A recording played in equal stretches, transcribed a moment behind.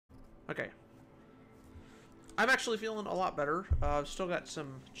Okay. I'm actually feeling a lot better. I've still got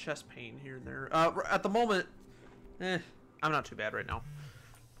some chest pain here and there. At the moment, I'm not too bad right now.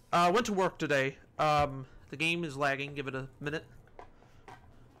 Went to work today. The game is lagging. Give it a minute.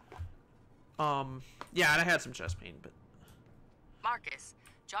 Yeah, and I had some chest pain, but... Marcus,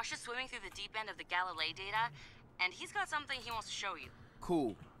 Josh is swimming through the deep end of the Galilei data, and he's got something he wants to show you.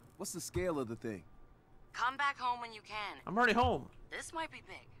 Cool. What's the scale of the thing? Come back home when you can. I'm already home. This might be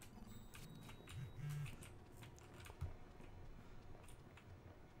big.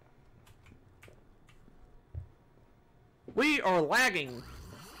 We are lagging.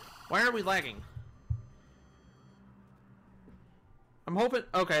 Why are we lagging? I'm hoping...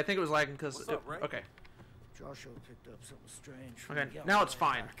 Okay, I think it was lagging because... Okay. Joshua picked up something strange. Okay, now it's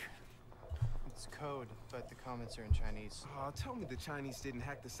fine. It's code, but the comments are in Chinese. Tell me the Chinese didn't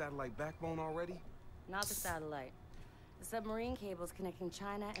hack the satellite backbone already? Not the satellite. The submarine cables connecting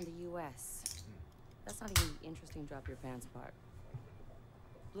China and the U.S. That's not even the interesting drop your pants part.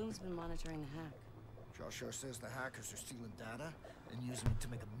 Bloom's been monitoring the hack. Joshua says the hackers are stealing data and using it to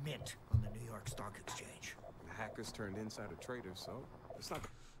make a mint on the New York Stock Exchange. The hackers turned insider traders, so it's not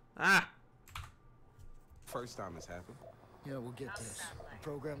the first time it's happened. Yeah, we'll get this. The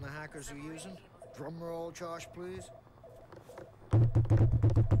program the hackers are using? Drum roll, Josh, please.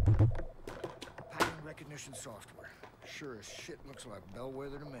 Pattern recognition software. Sure as shit looks like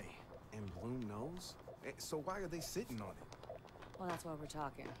Bellwether to me. And Bloom knows? So why are they sitting on it? Well, that's why we're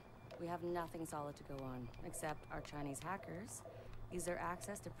talking. We have nothing solid to go on, except our Chinese hackers use their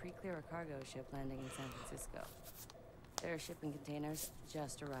access to pre-clear a cargo ship landing in San Francisco. Their shipping containers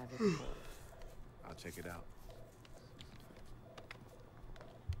just arrived at the port. I'll check it out.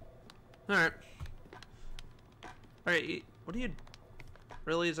 Alright. Alright, what do you...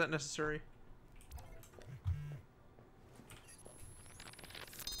 Really, is that necessary?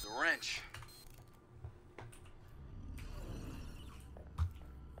 The wrench.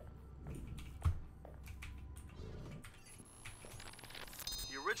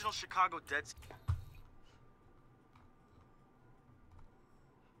 The original Chicago DedSec.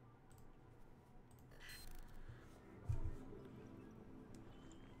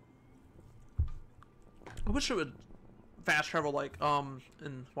 I wish it would fast travel like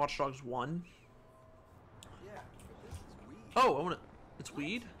in Watch Dogs 1. Yeah, but this is weed. Oh, I want to... It's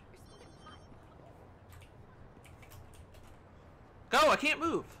weed? Go! I can't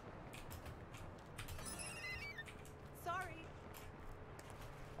move! Sorry.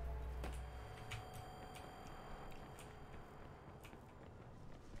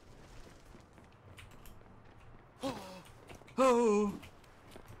 Oh!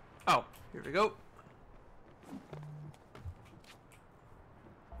 Oh, here we go.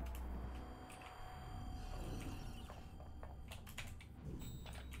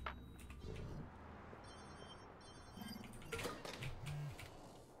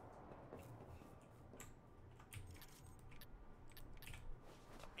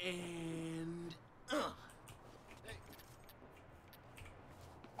 And...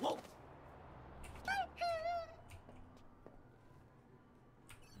 Whoa!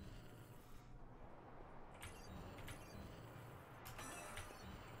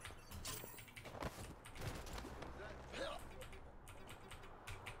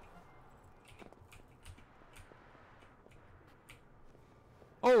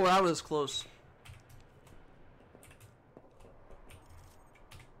 Oh, that was close.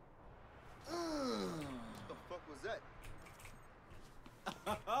 The fuck was that?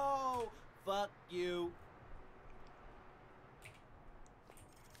 Oh, fuck you.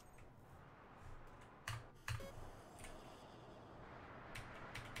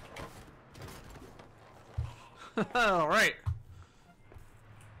 All right.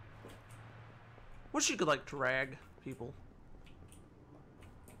 Wish you could like drag people.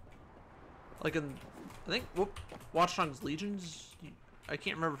 Like in, I think Watch Dogs Legions. I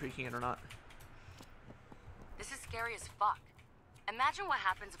can't remember if you can or not. This is scary as fuck. Imagine what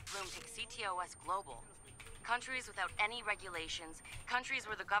happens if Bloom takes CTOS global. Countries without any regulations, countries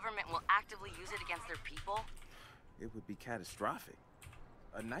where the government will actively use it against their people. It would be catastrophic.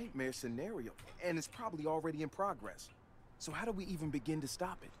 A nightmare scenario, and it's probably already in progress. So how do we even begin to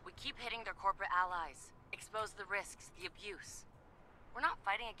stop it? We keep hitting their corporate allies, expose the risks, the abuse. We're not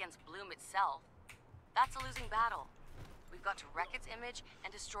fighting against Bloom itself. That's a losing battle. We've got to wreck its image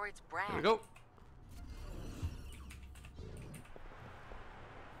and destroy its brand. Here we go.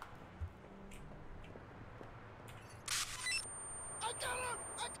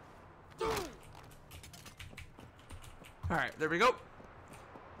 All right, there we go.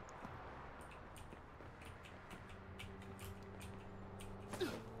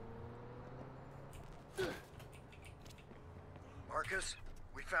 Marcus,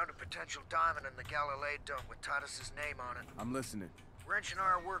 we found a potential diamond in the Galilee dump with Titus's name on it. I'm listening. Wrench and I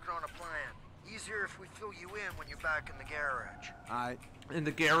are working on a plan. Easier if we fill you in when you're back in the garage. Alright. In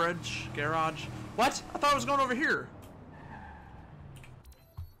the garage? Garage? What? I thought I was going over here.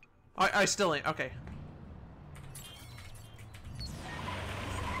 I still ain't. Okay.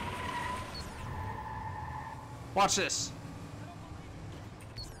 Watch this.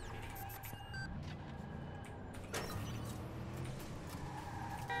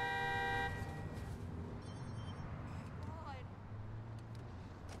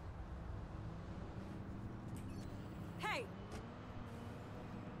 Hey!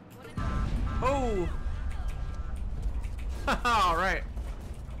 Oh! All right.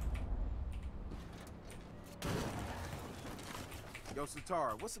 Yo,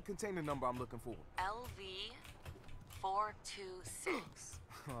 Satara, what's the container number I'm looking for? LV 426.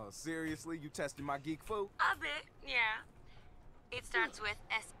 Oh, seriously? You testing my geek foo? A bit, yeah. It starts with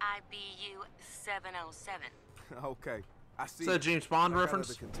SIBU 707. Okay, I see. Is that a James Bond I got reference?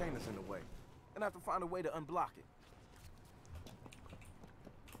 other containers in the way. And I have to find a way to unblock it.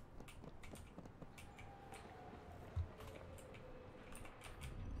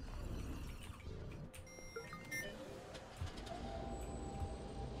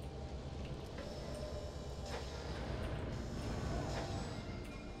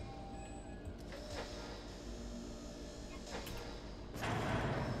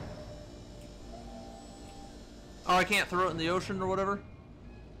 Oh, I can't throw it in the ocean or whatever?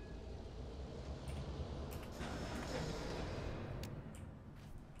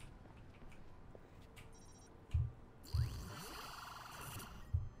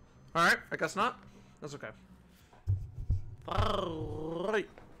 Alright, I guess not. That's okay. Alright.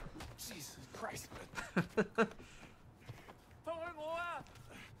 Jesus Christ.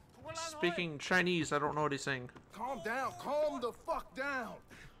 Speaking Chinese, I don't know what he's saying. Calm down. Calm the fuck down.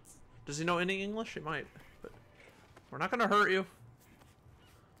 Does he know any English? He might. But we're not gonna hurt you.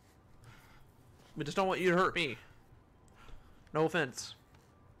 We just don't want you to hurt me. No offense.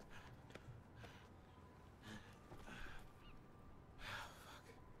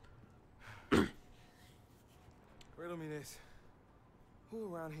 Riddle me this.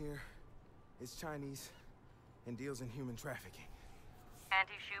 Who around here is Chinese and deals in human trafficking?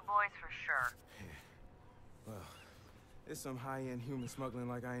 Anti-shoe boys for sure. Well, it's some high-end human smuggling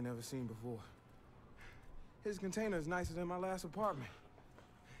like I ain't never seen before. His container is nicer than my last apartment.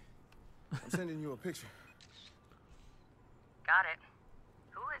 I'm sending you a picture. Got it.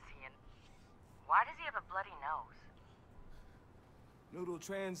 Who is he and why does he have a bloody nose? Noodle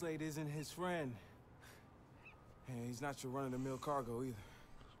Translate isn't his friend. And he's not your run-of-the-mill cargo either.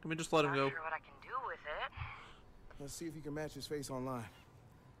 Can we just let him Not go? sure what I can do with it. Let's see if you can match his face online.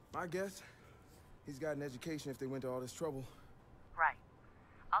 My guess, he's got an education if they went to all this trouble. Right.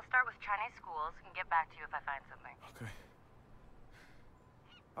 I'll start with Chinese schools and get back to you if I find something. Okay.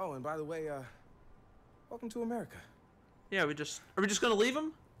 Oh, and by the way, welcome to America. Yeah, are we just gonna leave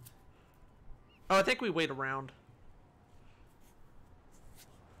him? Oh, I think we wait around.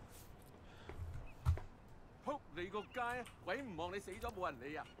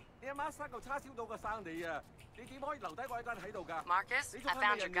 Marcus, I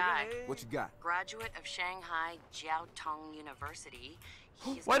found your guy. What you got? Graduate of Shanghai Jiaotong University.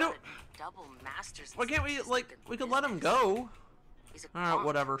 He's Why got don't- a double master's. Why can't we, thesis like, in we could let him business. go? He's a Alright, quant.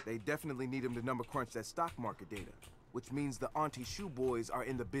 whatever. They definitely need him to number crunch that stock market data, which means the Auntie Shoe Boys are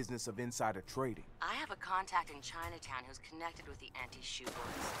in the business of insider trading. I have a contact in Chinatown who's connected with the anti-shoe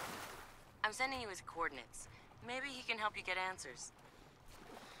boys. I'm sending you his coordinates. Maybe he can help you get answers.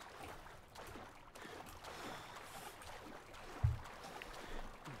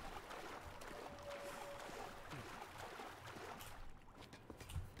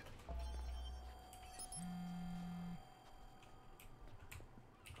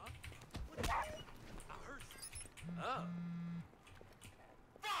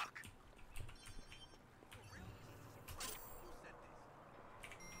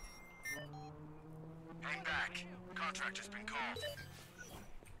 Hang back. Contract has been called.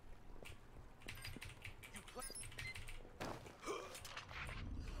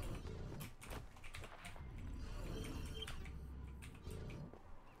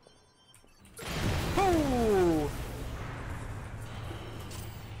 Ooh.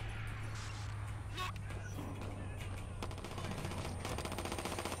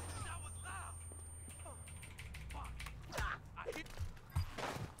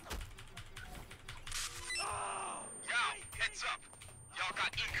 Yao, heads up.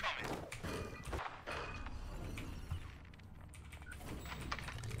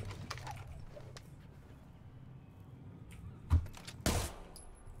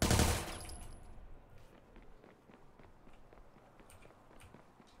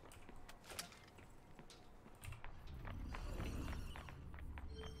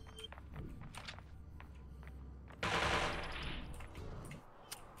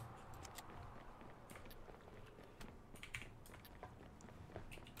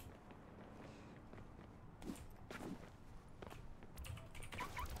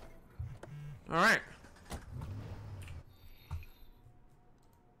 All right.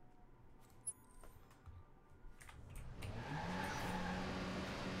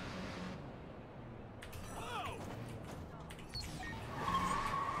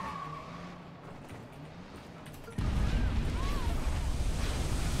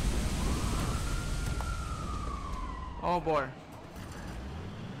 Oh boy.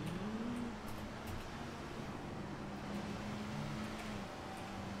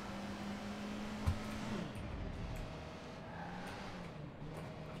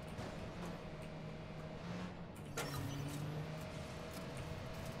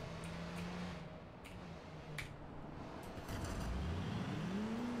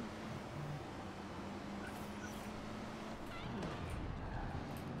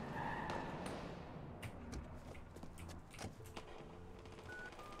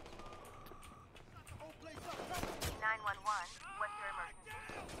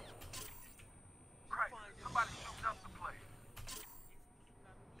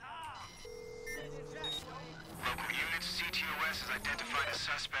 Local units, CTOS has identified a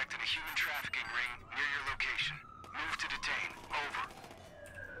suspect in a human trafficking ring near your location. Move to detain. Over.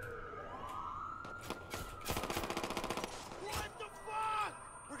 What the fuck?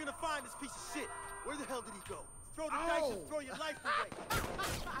 We're gonna find this piece of shit. Where the hell did he go? Throw the dice and throw your life away.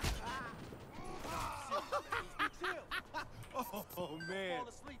 Chill. Oh, man. Fall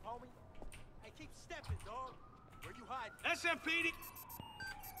asleep, homie. Hey, keep stepping, dog. Where you hiding? SMPD!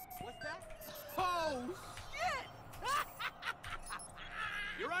 What's that? Oh, shit!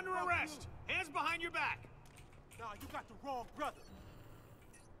 You're under arrest. Hands behind your back. Nah, you got the wrong brother.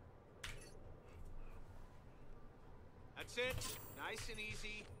 That's it. Nice and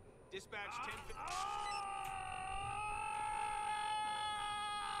easy. Dispatch 10...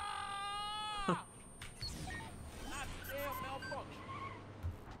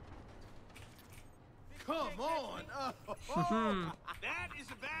 Come on! That is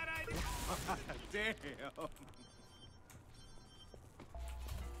a bad idea. Damn!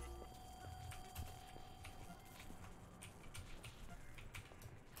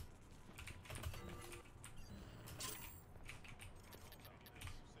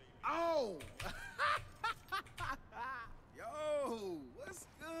 Oh! Yo, what's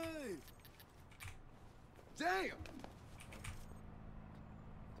good? Damn!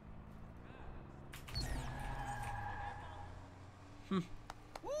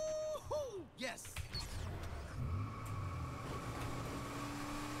 Woo-hoo! Yes!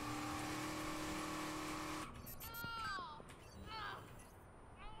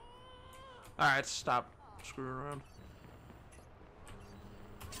 All right, stop screwing around.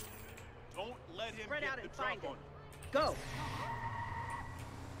 Don't let him Spread get out the and drop find on him. you. Go!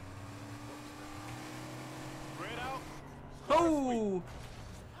 Spread out. Oh!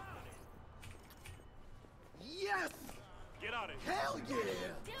 Yes! Get out of here. Hell yeah!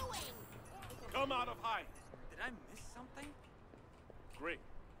 Come out of hiding. Did I miss something? Great.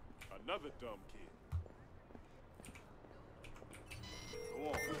 Another dumb kid. Go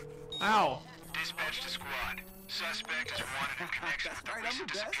on. Ow! Dispatch to squad. Suspect is wanted in connection with the right, I'm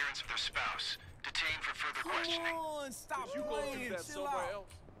recent the best. disappearance of their spouse. Detained for further Come questioning. on, stop You gonna playing, do that chill somewhere out. else?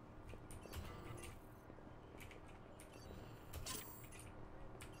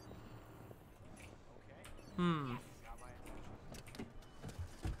 Hmm.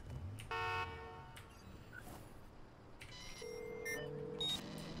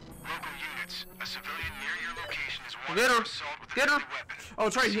 Local units. A civilian near your location is Get wanted her! for assault with a Get her! deadly weapon. Oh,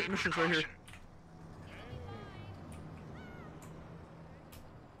 it's right here. Proceed with Mission's right here. caution.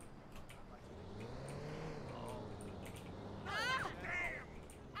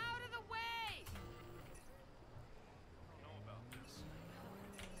 Out of the way!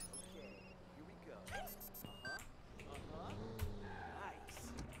 Here we go. Nice.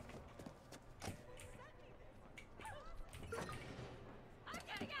 I'm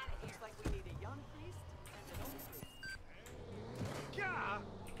getting out of here! Looks like we need a young priest and an old priest. Yeah.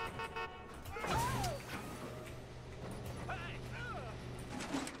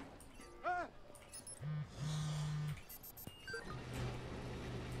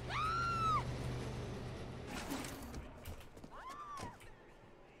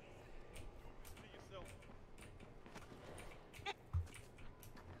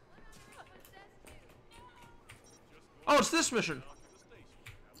 Oh, it's this mission.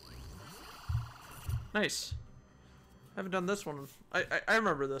 Nice. I haven't done this one. I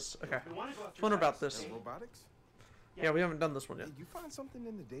remember this. Okay. Let's wonder about this. Robotics? Yeah, we haven't done this one yet. Did you find something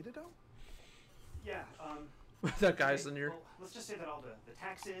in the data though? Yeah, That guy's okay, in here. well, let's just say that all the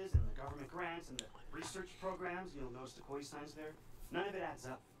taxes and the government grants and the research programs, you'll notice the koi signs there, none of it adds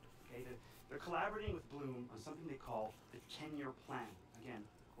up. Okay, They're collaborating with Bloom on something they call the 10-year plan. Again,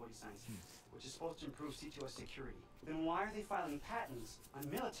 Cody Science, which is supposed to improve CTOS security. Then why are they filing patents on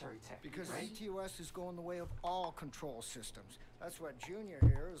military tech? Because right? CTOS is going the way of all control systems. That's what Junior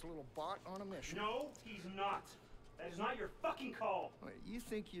here is, a little bot on a mission. No, he's not. That is not your fucking call. Wait, you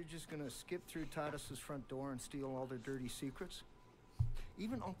think you're just gonna skip through Titus's front door and steal all their dirty secrets?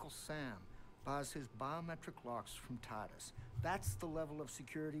 Even Uncle Sam buys his biometric locks from Titus. That's the level of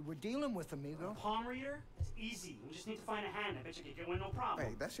security we're dealing with, amigo. A palm reader? It's easy. We just need to find a hand. I bet you could get one, no problem.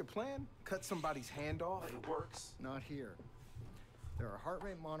 Hey, that's your plan? Cut somebody's hand off? But it works. Not here. There are heart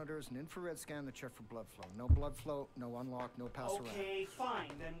rate monitors and infrared scan that check for blood flow. No blood flow, no unlock, no pass around. Okay,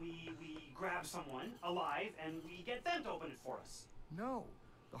 fine. Then we grab someone alive and we get them to open it for us. No.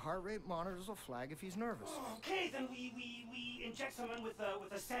 The heart rate monitors will flag if he's nervous. Okay, then we inject someone with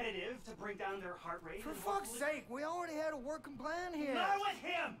a sedative to bring down their heart rate. For fuck's sake, we already had a working plan here. Not with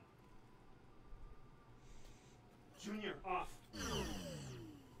him! Junior, off.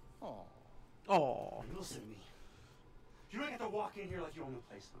 Oh. Oh. Listen to me. You don't have to walk in here like you own the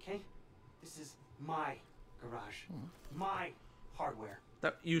place, okay? This is my garage. My hardware.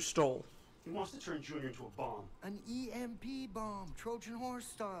 That you stole. He wants to turn Junior into a bomb. An EMP bomb, Trojan horse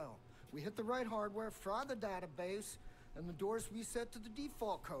style. We hit the right hardware, fry the database, and the doors reset to the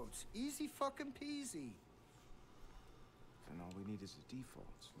default codes. Easy fucking peasy. And all we need is the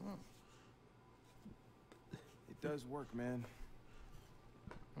defaults. It does work, man.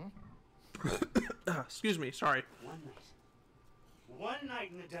 Excuse me, sorry. One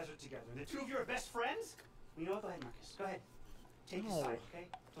night in the desert together. And the two of you are best friends? You know what? Go ahead, Marcus. Go ahead. Take his side, okay?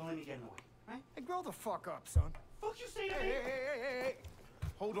 Don't let me get in the way, right? Hey, grow the fuck up, son. Fuck you say to me? Hey.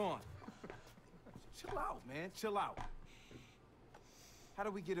 Hold on. Chill out, man. Chill out. How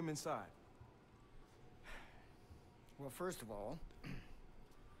do we get him inside? Well, first of all,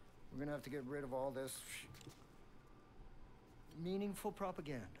 we're gonna have to get rid of all this meaningful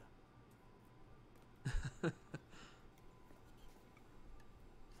propaganda.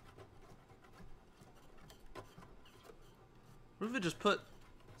 What if we just put...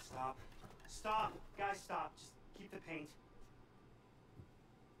 Stop. Stop. Guys, stop. Just keep the paint.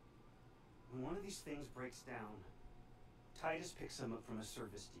 When one of these things breaks down, Titus picks them up from a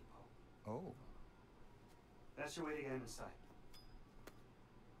service depot. Oh. That's your way to get him inside.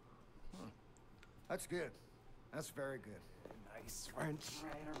 That's good. That's very good. Nice French.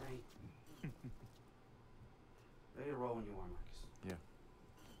 All right. Ready to roll when you are, Marcus. Yeah.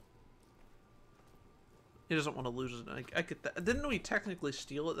 He doesn't want to lose it. I get that. Didn't we technically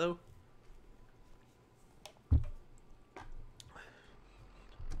steal it, though?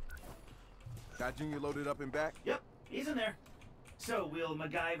 Got Junior loaded up and back? Yep, he's in there. So, will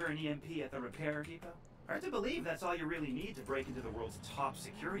MacGyver an EMP at the repair depot? Hard to believe that's all you really need to break into the world's top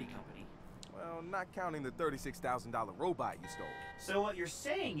security company. Well, not counting the $36,000 robot you stole. So what you're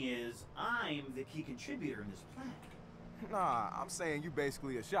saying is, I'm the key contributor in this plan. Nah, I'm saying you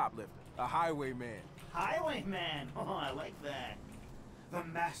basically a shoplifter, a highwayman. Highwayman! Oh, I like that. The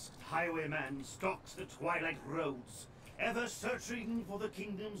masked highwayman stalks the twilight roads, ever searching for the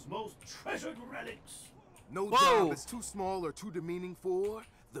kingdom's most treasured relics. No Whoa. job is too small or too demeaning for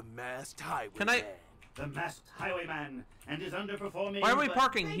the masked highwayman. Can I... The masked highwayman and his underperforming... Why are we but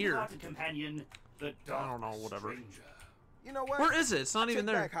parking here? faint-hearted companion, the dark I don't know, whatever. stranger. You know what? Where is it? It's not even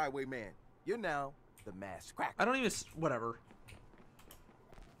Take there. back, highwayman. You're now the masked cracker. I don't even... Whatever.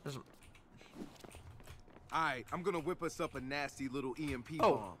 Doesn't... Alright, I'm gonna whip us up a nasty little EMP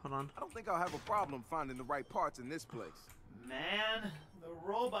Oh, bomb. hold on. I don't think I'll have a problem finding the right parts in this place. Man, the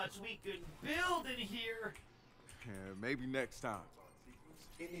robots we could build in here. Yeah, maybe next time.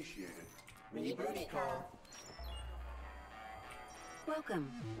 Initiated. Rebooting call.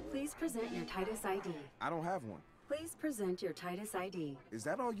 Welcome. Please present your Titus ID. I don't have one. Please present your Titus ID. Is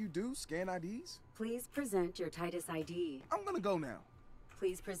that all you do? Scan IDs? Please present your Titus ID. I'm gonna go now.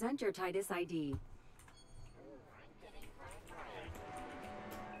 Please present your Titus ID.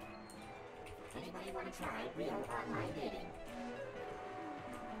 Anybody want to try real online dating?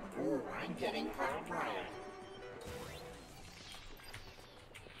 Ooh, I'm getting hardwired.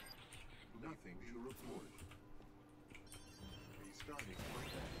 Nothing to report. Restarting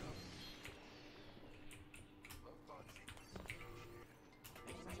backup.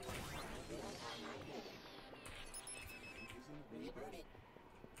 Anybody want to try real online dating? Rebooting.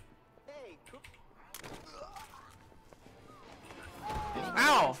 Hey, cook.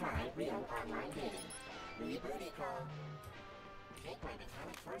 Ow! Try real online dating. Rebooting call. Take my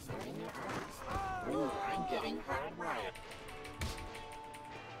metallic first in your eyes. Ooh, I'm getting hardwired.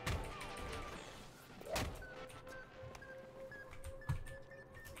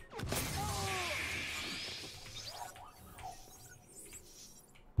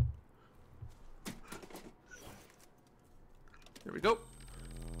 Here we go.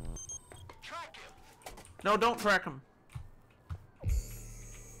 Track him. No, don't track him.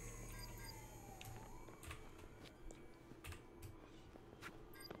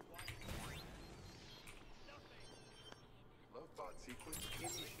 Low thought sequence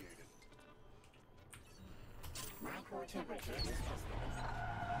initiated. Micro temperature is tested.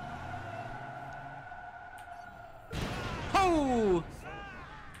 Oh!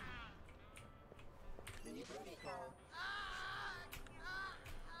 Mini booty call.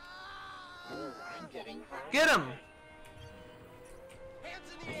 Ooh, I'm getting hard. Get him! Hands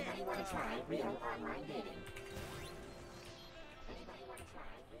in the air. Anybody want to try real online dating? Anybody want to try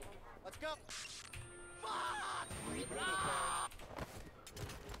real online? Let's go. Mini booty call.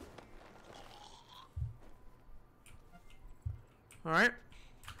 All right.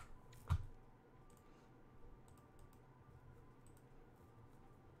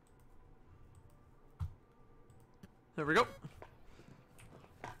 There we go.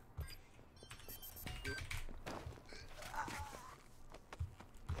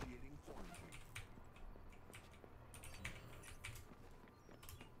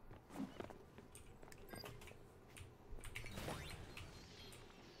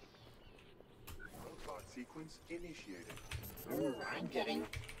 Low thought sequence initiated. Ooh, I'm getting.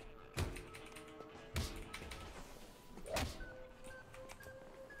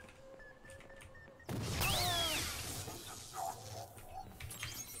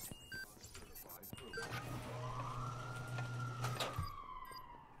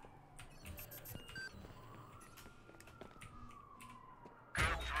 Code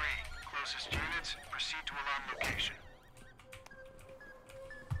 3. Closest units, proceed to alarm location.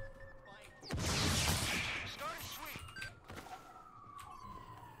 Start a sweep.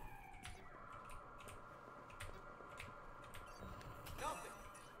 Nothing.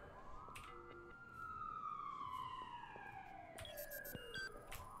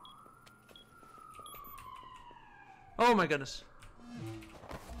 Oh my goodness.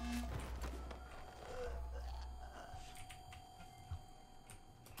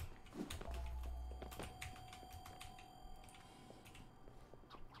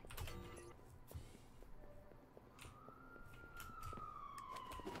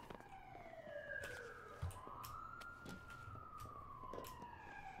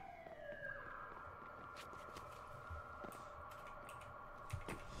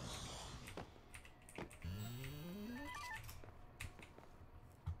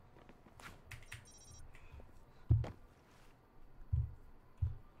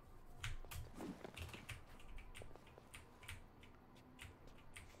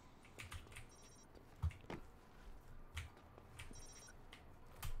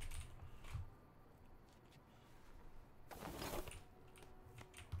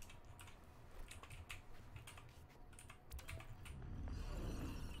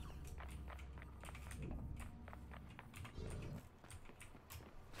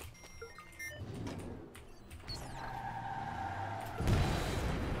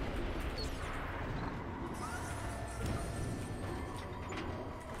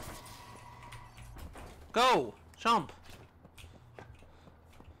 Go! Jump!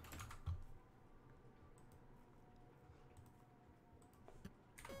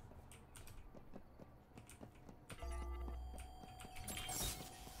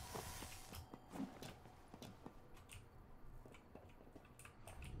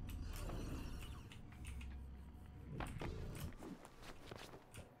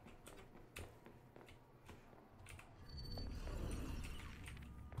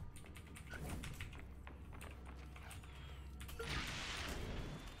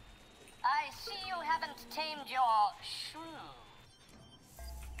 I see you haven't tamed your shrew.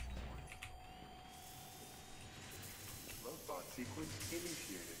 Low thought sequence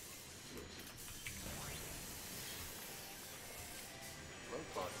initiated. Low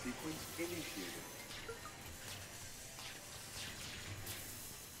thought sequence initiated.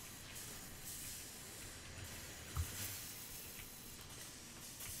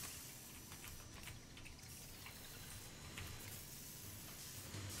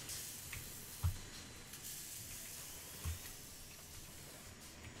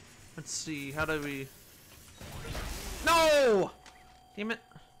 Let's see, how do we... No! Damn it.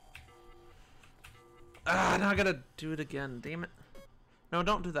 Ah, now I gotta do it again, damn it. No,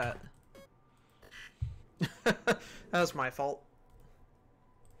 don't do that. That was my fault.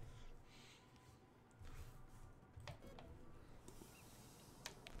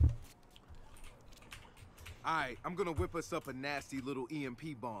 Alright, I'm gonna whip us up a nasty little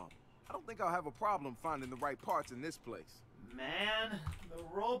EMP bomb. I don't think I'll have a problem finding the right parts in this place. Man, the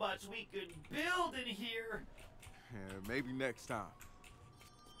robots we could build in here. Yeah, maybe next time.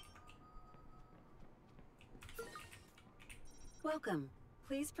 Welcome.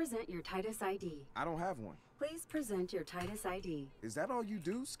 Please present your Titus ID. I don't have one. Please present your Titus ID. Is that all you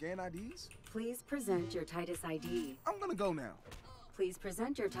do, scan IDs? Please present your Titus ID. I'm gonna go now. Please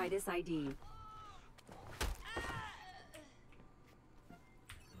present your Titus ID.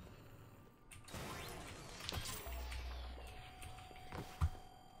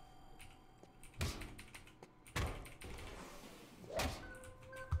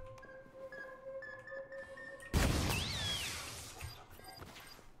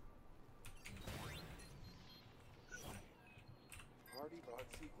 Party bot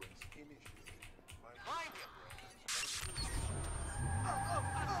sequence initiated. Find him!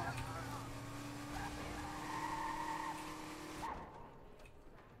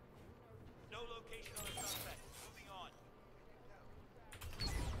 No location on the suspect. Moving on.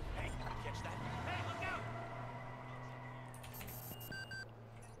 Hey, you catch that? Hey, look out!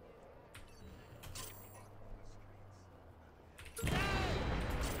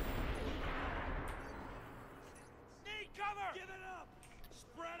 Need cover! Give it up!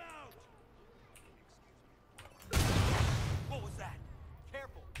 Spread out! What was that?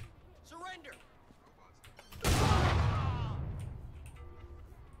 Careful. Surrender.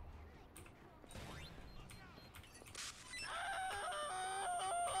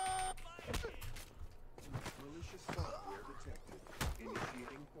 Malicious software detected.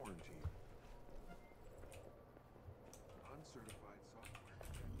 Initiating quarantine. Uncertified software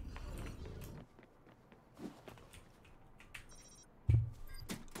detected.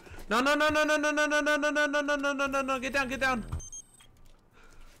 No, no, no, no, no, no, no, no, no, no, no, no, no, no, no, no, no, get down, get down.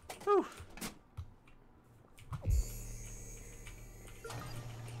 Whew.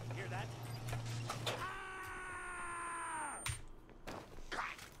 Hear that?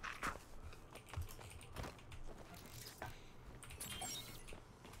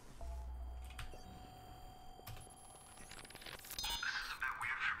 This is a bit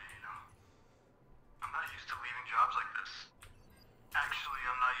weird for me, you know? I'm not used to leaving jobs like this. Actually,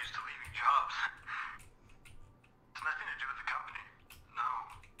 I'm not used to leaving jobs. It's nothing to do with the company. No.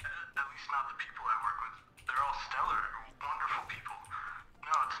 At least not the people I work with. They're all stellar, wonderful people.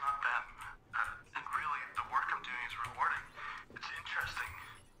 No, it's not them. And really, the work I'm doing is rewarding. It's interesting.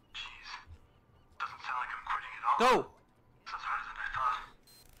 Jeez. Doesn't sound like I'm quitting at all. Go. It's as hard as I thought.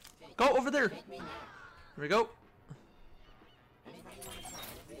 Go over there. Here we go. Anybody want to try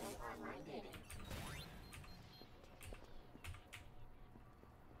real online dating?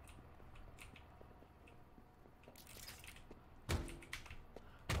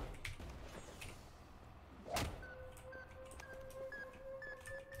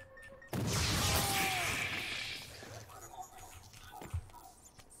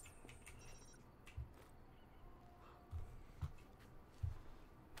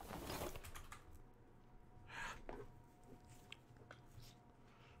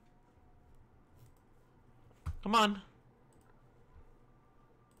 Come on.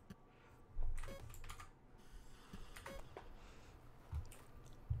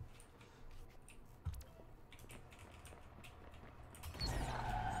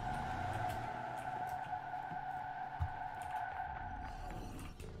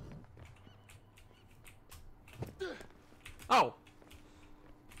 Oh.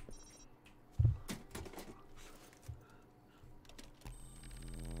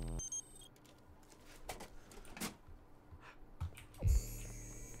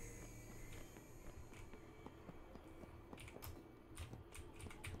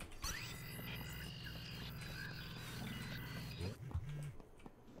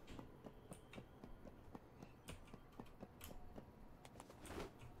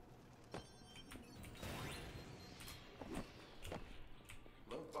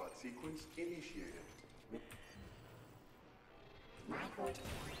 Lovebot sequence initiated. Record.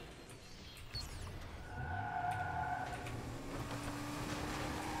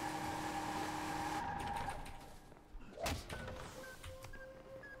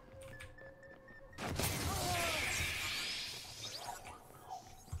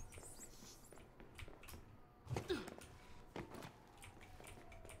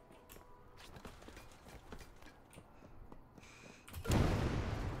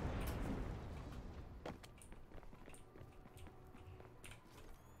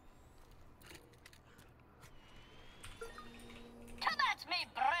 Come at me,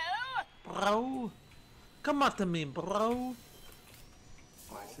 bro! Bro. Come at me, bro.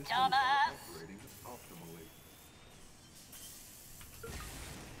 My systems Dumbass. are operating optimally.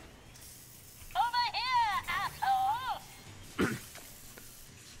 Over here, asshole!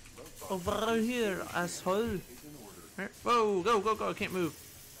 Over here, asshole. Is in order. Alright. Whoa, go, go, go. I can't move.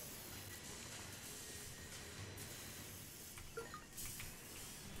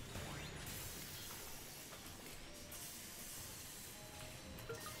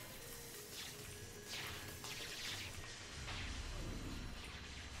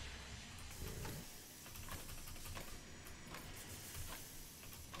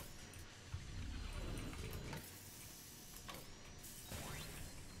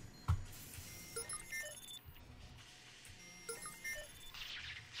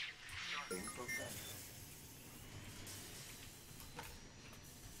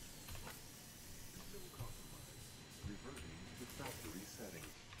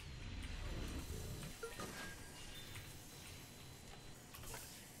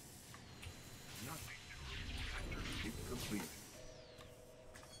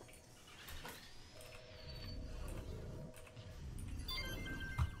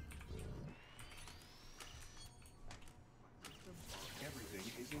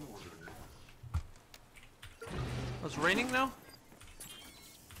 Oh, it's raining now?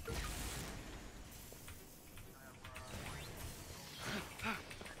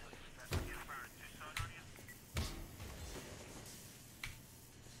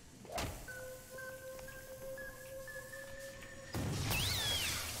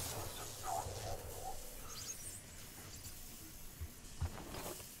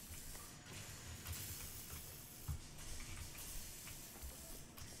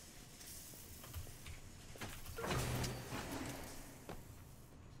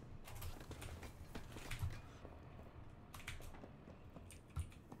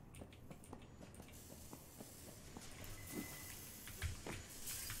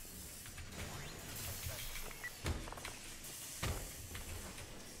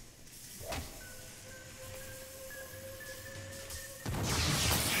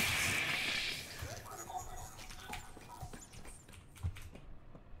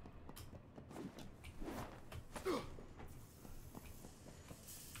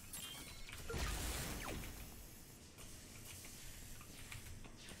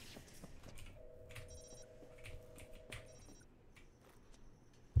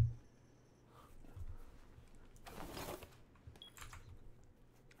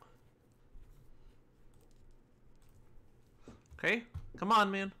 Okay, come on,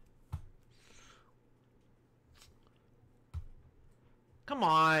 man. Come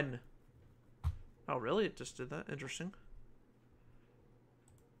on. Oh, really? It just did that? Interesting.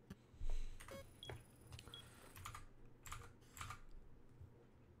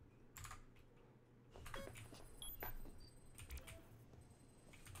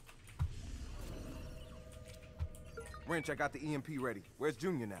 Wrench, I got the EMP ready. Where's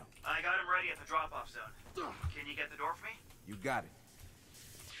Junior now? I got him ready at the drop-off zone. Can you get the door for me? You got it.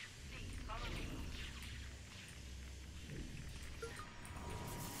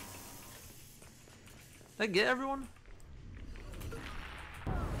 Did I get everyone?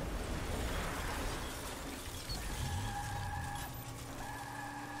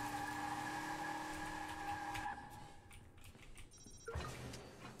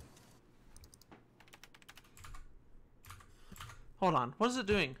 Hold on. What is it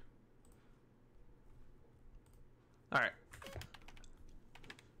doing? All right.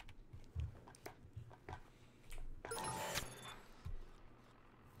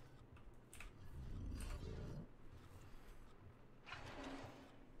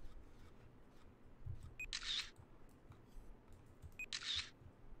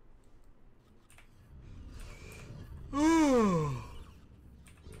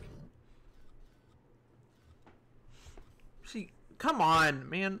 See, come on,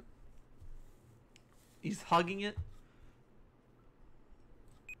 man. He's hugging it.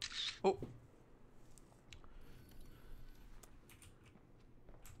 Oh.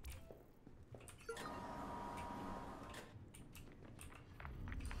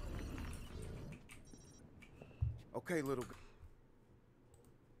 Okay, little.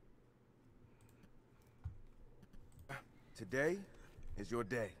 Today is your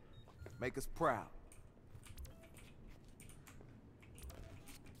day. Make us proud.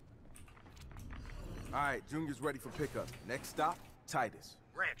 All right, Junior's ready for pickup. Next stop, Titus.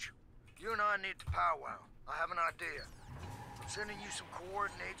 Wrench, you and I need to powwow. I have an idea. I'm sending you some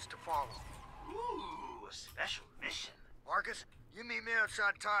coordinates to follow. Ooh, a special mission. Marcus, you meet me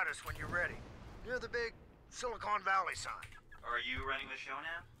outside Titus when you're ready. Near the big Silicon Valley sign. Are you running the show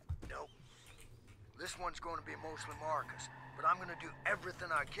now? Nope. This one's going to be mostly Marcus, but I'm going to do everything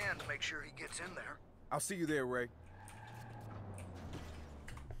I can to make sure he gets in there. I'll see you there, Ray.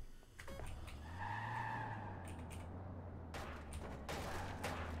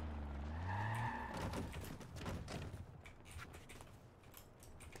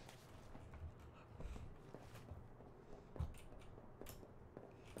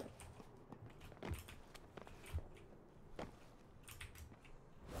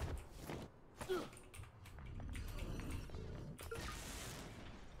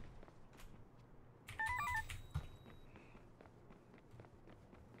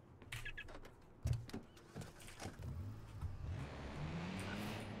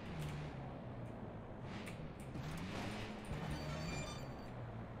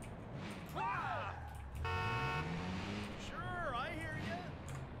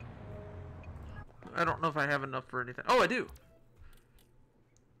 I don't know if I have enough for anything. Oh, I do.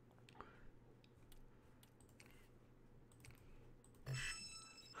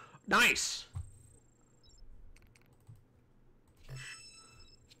 Nice.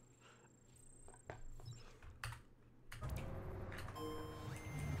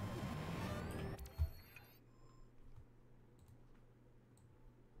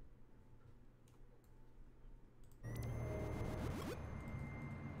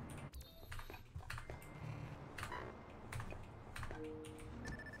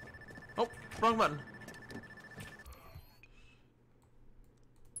 Oh, wrong button.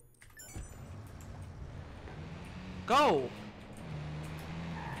 Go!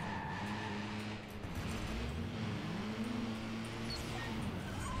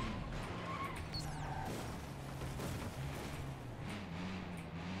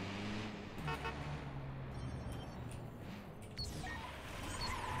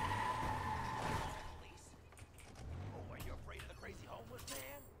 Oh, are you afraid of the crazy homeless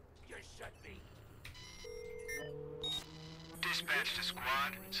man? You should be. Dispatch to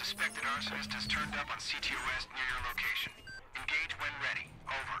squad. Suspected arsonist has turned up on CTOS near your location. Engage when ready.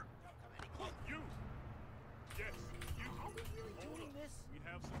 Over. You! Yes, you! Are we really doing this? We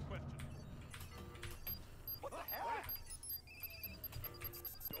have some questions. What the hell?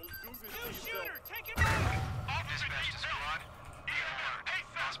 Don't do this You to shoot yourself. her! Take him out! Dispatch to squad. Be alert.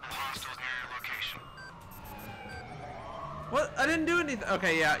 Possible hostiles near your location. What? I didn't do anything.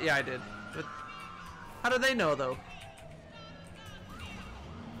 Okay, yeah, I did. But how do they know, though?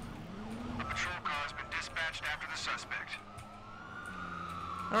 A patrol car has been dispatched after the suspect.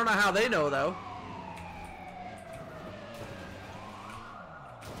 I don't know how they know, though.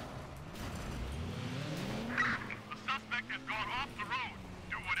 The suspect has gone off the road.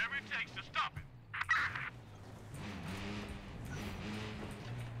 Do whatever it takes to stop it.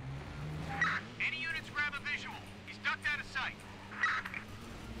 Any units grab a visual. He's ducked out of sight.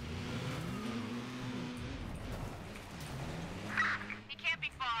 He can't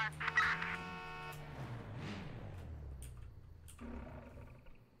be far.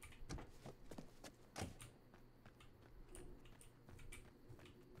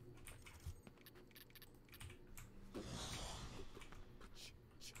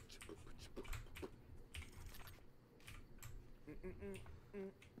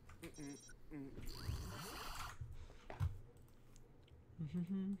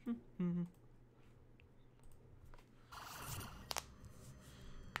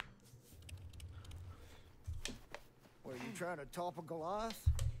 What, are you trying to topple Goliath?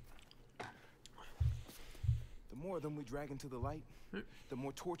 The more of them we drag into the light, the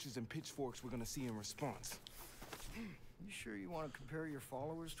more torches and pitchforks we're gonna see in response. You sure you want to compare your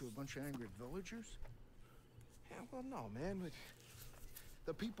followers to a bunch of angry villagers? Yeah, well, no, man, but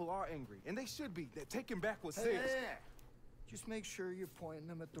the people are angry, and they should be. They're taking back what's Hey, theirs. hey, hey. Just make sure you're pointing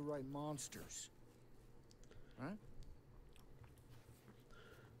them at the right monsters. Right?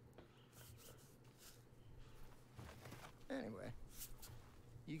 Anyway,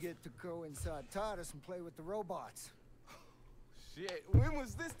 you get to go inside Titus and play with the robots. Shit, when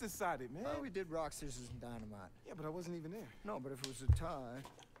was this decided, man? Well, we did rock, scissors, and dynamite. Yeah, but I wasn't even there. No, but if it was a tie,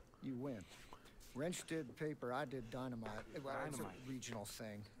 you win. Wrench did paper, I did dynamite. Well, it's Dynamite. a regional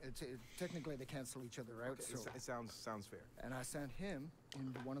thing. Technically, they cancel each other out, Okay, so... it sounds fair. And I sent him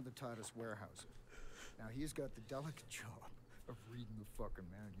into one of the Titus warehouses. Now, he's got the delicate job of reading the fucking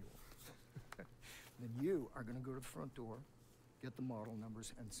manual. Then you are gonna go to the front door, get the model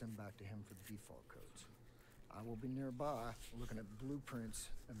numbers, and send back to him for the default codes. I will be nearby, looking at blueprints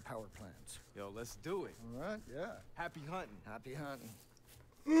and power plans. Yo, let's do it. All right? Yeah. Happy hunting. Happy hunting.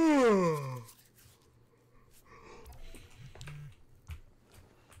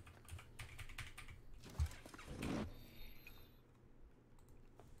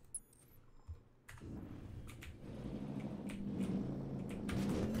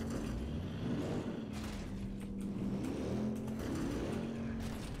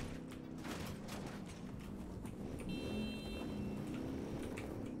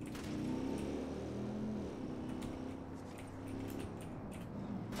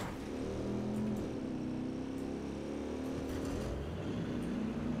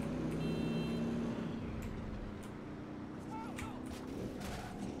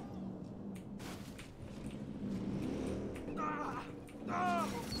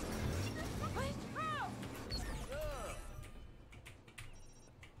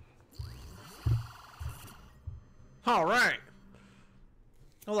 All right.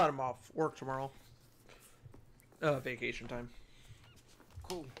 I'll let him off work tomorrow. Vacation time.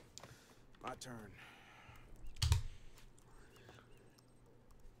 Cool. My turn.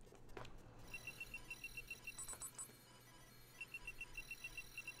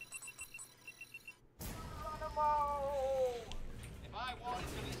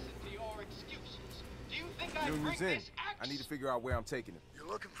 in. I need to figure out where I'm taking him. You're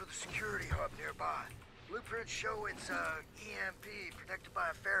looking for the security hub nearby. Blueprints show it's EMP protected by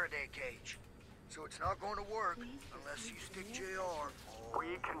a Faraday cage. So it's not going to work unless you stick JR.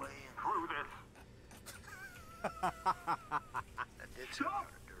 We can through this. That did sound kind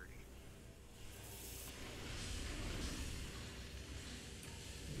of dirty.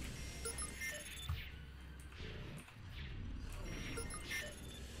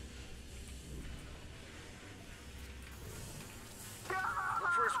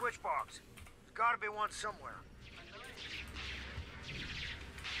 Look for a switch box. There's gotta be one somewhere.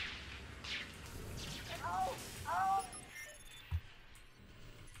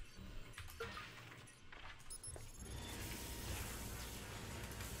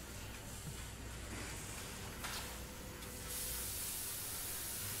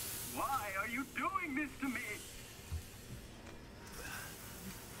 Why are you doing this to me?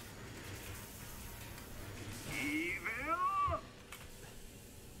 Evil?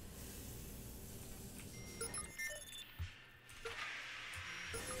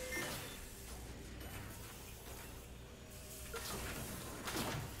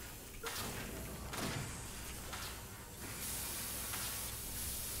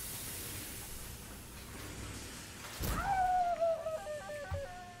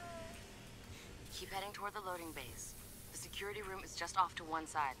 Keep heading toward the loading bays. The security room is just off to one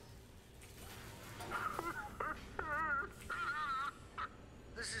side.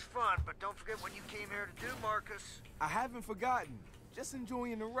 This is fun, but don't forget what you came here to do, Marcus. I haven't forgotten. Just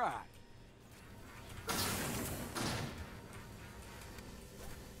enjoying the ride.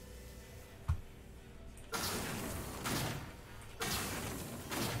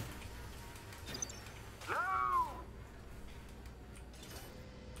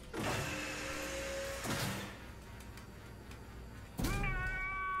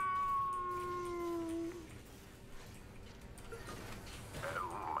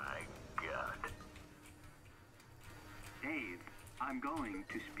 I'm going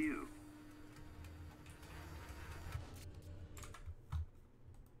to spew.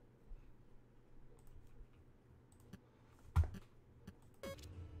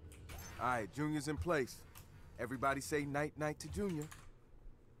 All right, Junior's in place. Everybody say night-night to Junior.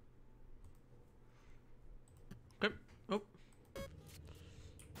 Okay. Oh.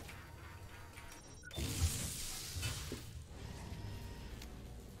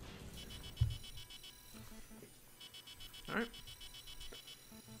 All right.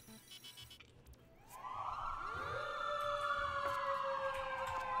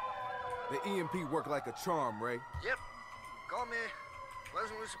 The EMP worked like a charm, Ray. Yep. Call me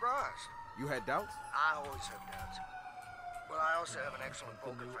pleasantly surprised. You had doubts? I always have doubts. But I also have an excellent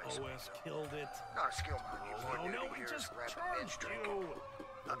poker face. OS killed it. Not a skill monkey. More duty here is rapid binge drinking.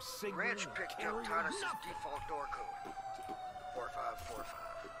 Ranch picked up Titus's default door code.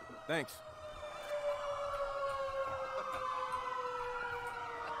 4545. Thanks.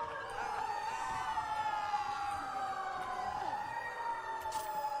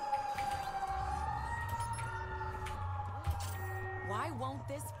 Why won't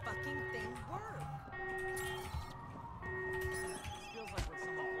this fucking thing work? Feels like when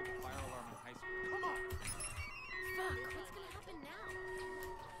someone pulled the fire alarm in high school. Come on! Fuck, what's gonna happen now?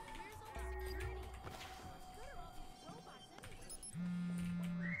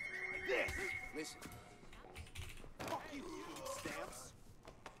 This! Listen. Fuck you, you little stamps!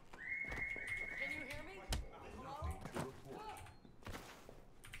 Can you hear me?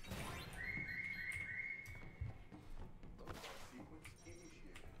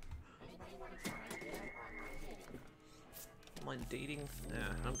 Online dating?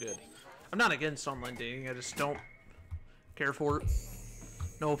 Nah, I'm good. I'm not against online dating, I just don't care for it.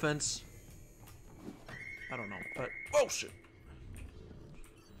 No offense. I don't know, but... Oh, shit!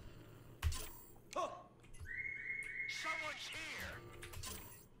 Someone's here!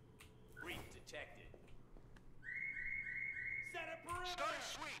 Brief detected. Set a perimeter! Start a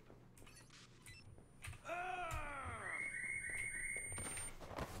sweep!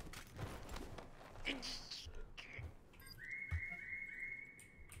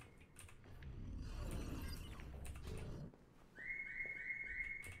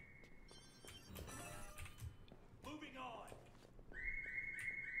 Moving on!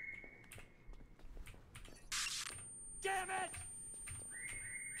 Damn it!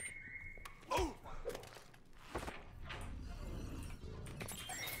 Oh!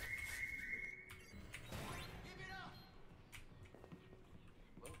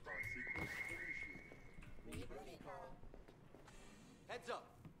 Heads up.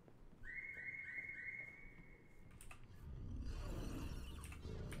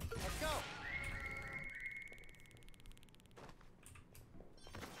 Let's go.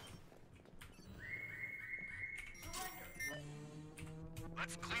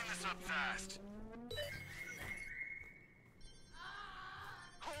 Let's clean this up fast.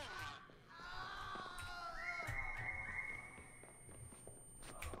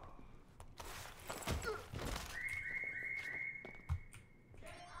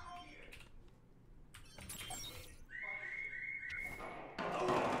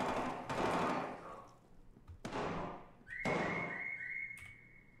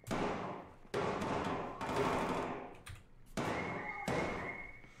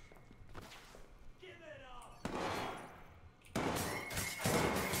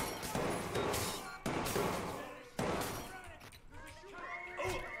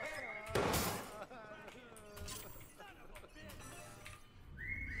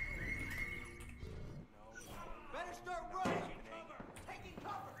 Better start running! Taking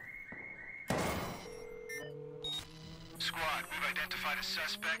cover! Squad, we've identified a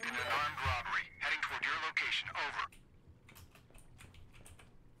suspect in an armed robbery. Heading toward your location. Over.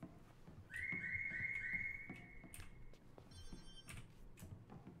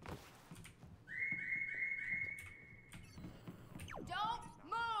 Don't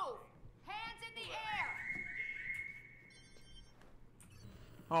move! Hands in the air!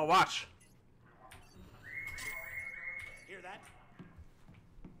 Oh, watch. Hear that?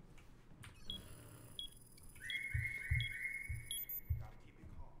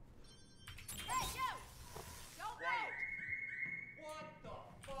 Hey, you! Don't Quiet. move! What the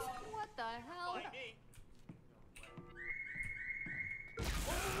fuck? What the hell? Fight me.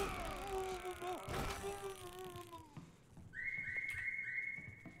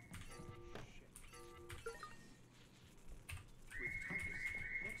 With Titus,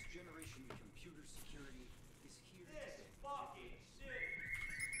 next generation computer security is here to This stay. fucking shit!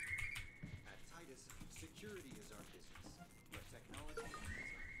 At Titus, security is our business, but technology is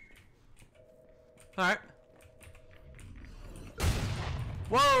All right.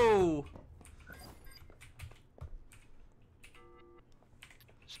 Whoa!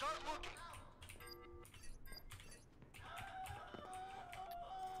 Start looking.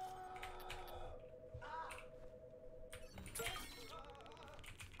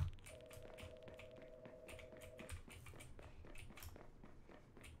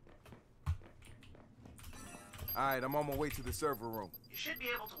 Alright, I'm on my way to the server room. You should be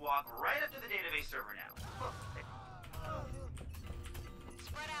able to walk right up to the database server now.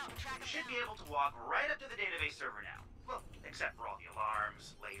 Spread out and track You should be able to walk right up to the database server now. Well, except for all the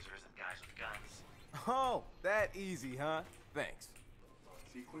alarms, lasers, and guys with guns. Oh, that easy, huh? Thanks.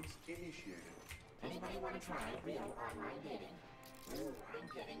 Sequence initiated. Anybody want to try real online dating? Ooh, I'm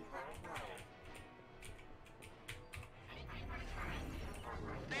getting hardwired. Anybody want to try real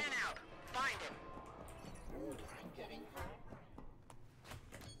online dating? Man out! Find him! Ooh, I'm getting hardwired.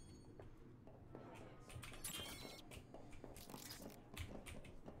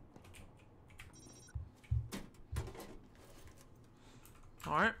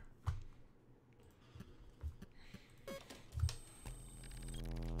 All right.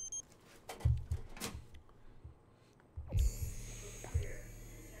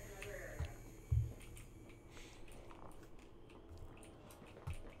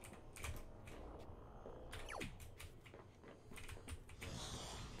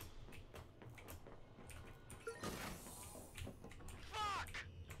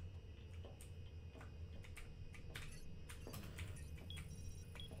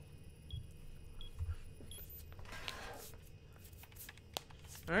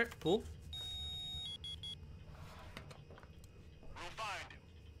 All right, cool. We'll find him.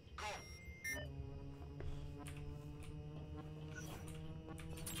 Go.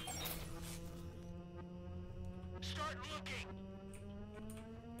 Start looking.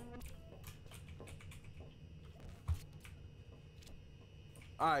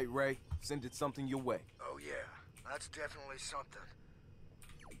 Alright, Ray. Sending something your way. Oh yeah, that's definitely something.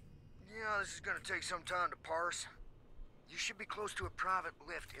 Yeah, this is gonna take some time to parse. You should be close to a private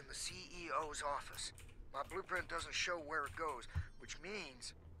lift in the CEO's office. My blueprint doesn't show where it goes, which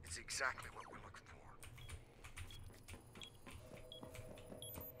means it's exactly what we're looking for.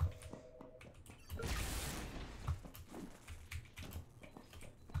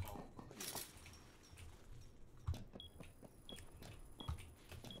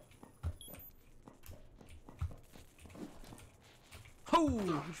 Oh,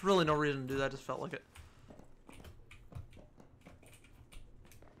 there's really no reason to do that. I just felt like it.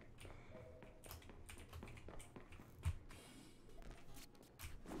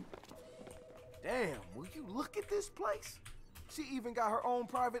 Damn, will you look at this place? She even got her own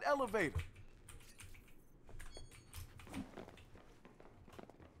private elevator.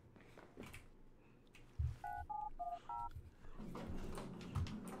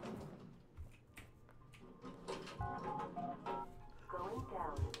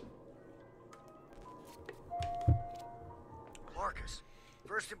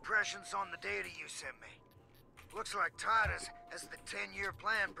 first impressions on the data you sent me? Looks like Titus has the 10-year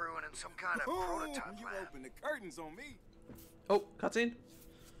plan brewing in some kind of prototype You lab. opened the curtains on me. Oh, cutscene.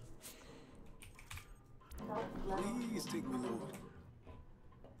 Please take me, Lord.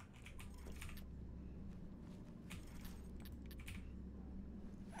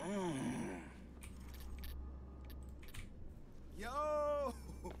 Yo,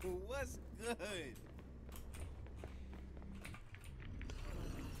 what's good?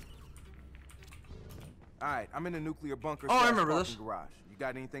 All right, I'm in the nuclear bunker. Oh, I slash remember parking this. Garage. You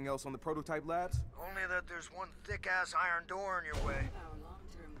got anything else on the prototype labs? Only that there's one thick-ass iron door in your way.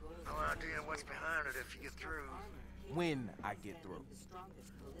 No idea what's behind it if you get through. When I get through. The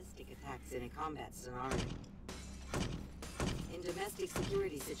strongest ballistic attacks in a combat scenario. In domestic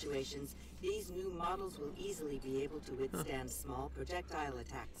security situations, these new models will easily be able to withstand small projectile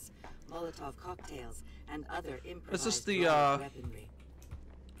attacks, Molotov cocktails, and other improvised Is this the weaponry.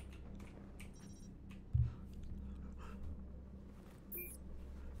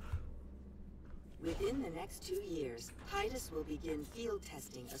 Within the next 2 years, Titus will begin field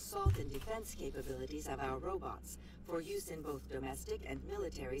testing assault and defense capabilities of our robots for use in both domestic and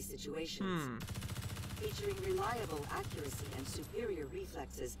military situations. Featuring reliable accuracy and superior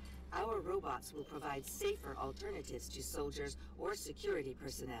reflexes, our robots will provide safer alternatives to soldiers or security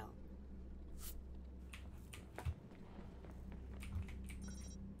personnel.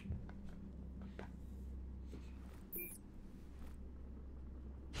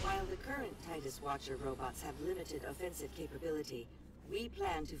 While the current Titus Watcher robots have limited offensive capability, we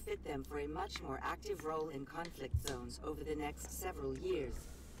plan to fit them for a much more active role in conflict zones over the next several years.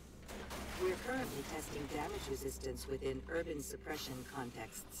 We're currently testing damage resistance within urban suppression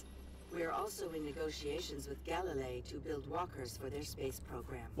contexts. We're also in negotiations with Galilei to build walkers for their space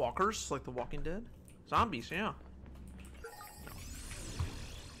program. Walkers, like The Walking Dead? Zombies, yeah.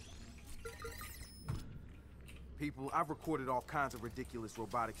 People, I've recorded all kinds of ridiculous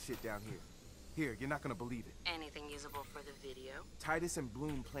robotic shit down here. Here, you're not gonna believe it. Anything usable for the video? Titus and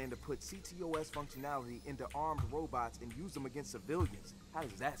Bloom plan to put CTOS functionality into armed robots and use them against civilians. How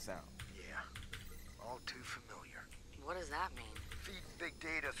does that sound? Yeah, all too familiar. What does that mean? Feeding big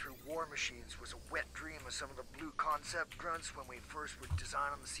data through war machines was a wet dream of some of the blue concept grunts when we first were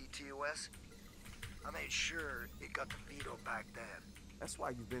designing the CTOS. I made sure it got the veto back then. That's why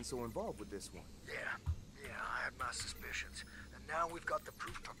you've been so involved with this one. Yeah, I had my suspicions. And now we've got the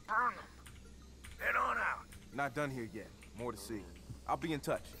proof to burn them. Head on out. Not done here yet. More to see. I'll be in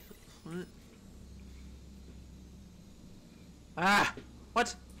touch. What? Ah!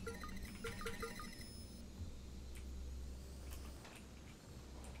 What?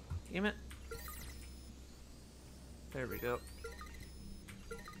 Damn it. There we go.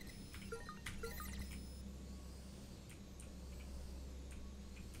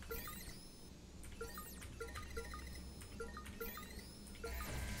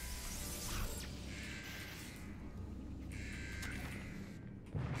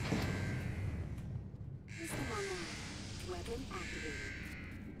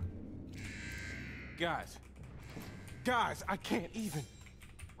 Guys, I can't even.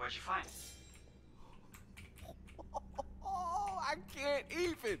 Where'd you find it? Oh, I can't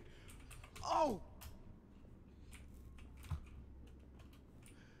even. Oh.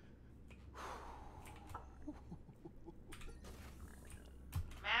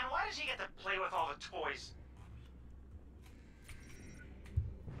 Man, why does he get to play with all the toys?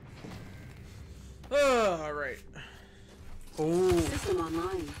 All right. Oh. System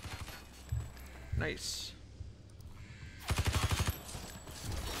online. Nice.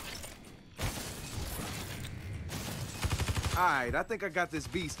 Alright, I think I got this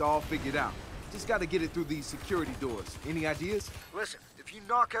beast all figured out. Just gotta get it through these security doors. Any ideas? Listen, if you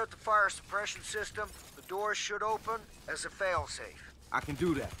knock out the fire suppression system, the doors should open as a failsafe. I can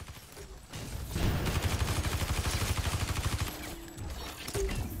do that.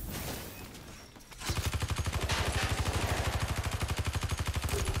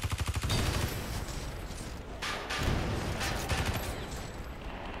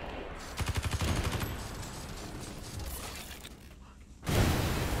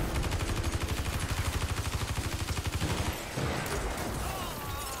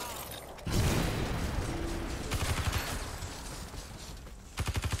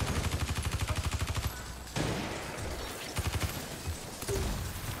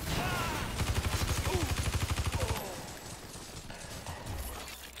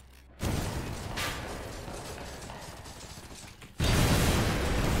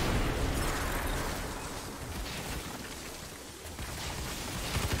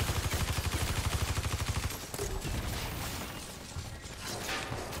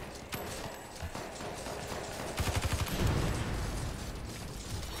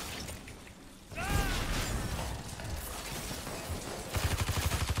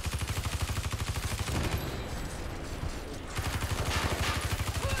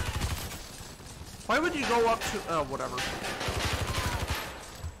 Why would you go up to... Oh, whatever.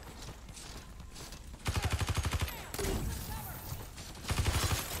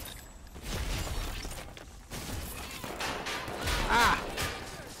 Ah!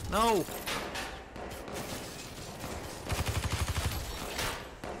 No!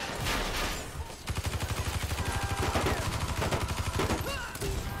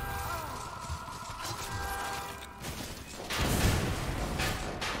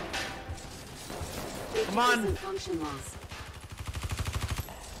 Come on! Function loss.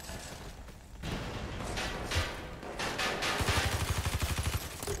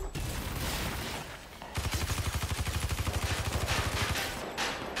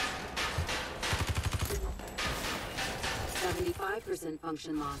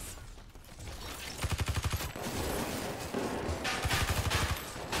 Function loss.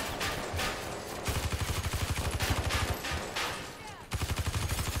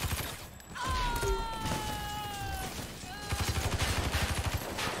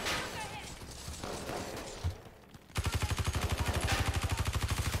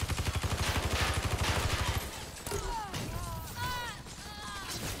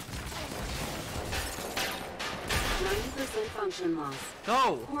 Function loss.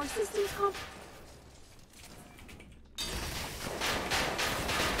 Go! Core systems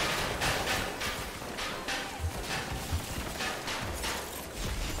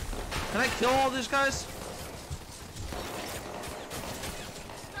Can I kill all these guys?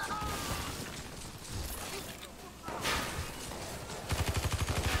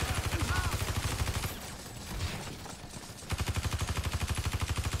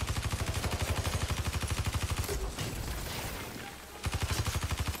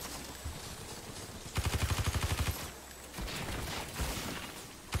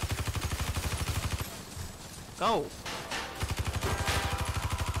 Go.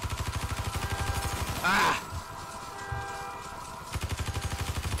 Ah.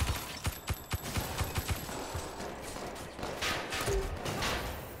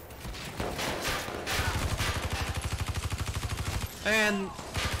 And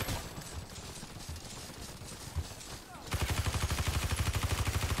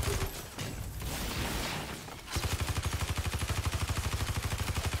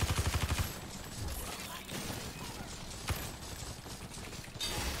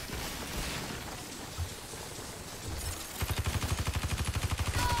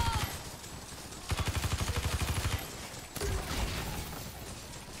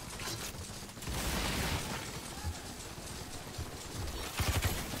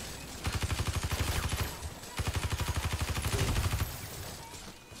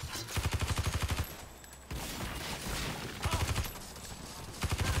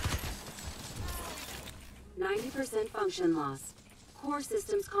function loss. Core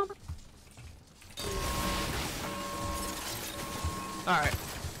systems Alright.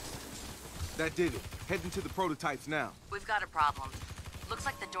 That did it. Heading to the prototypes now. We've got a problem. Looks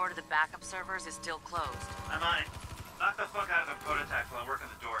like the door to the backup servers is still closed. I'm on it. Knock the fuck out of the prototype while I work on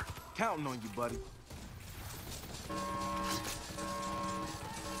the door. Counting on you, buddy.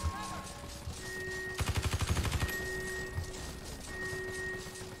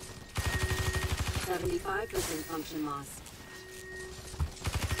 function loss.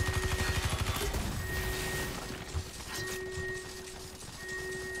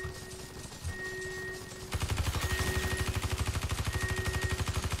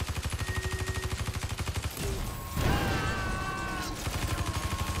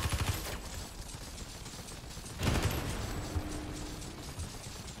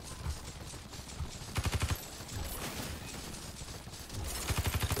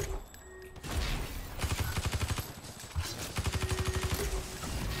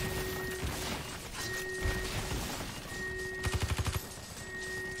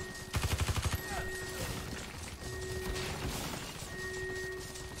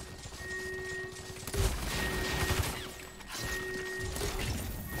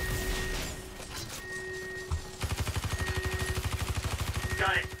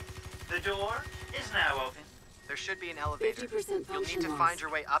 Got it. The door is now open. There should be an elevator. 50% You'll need to find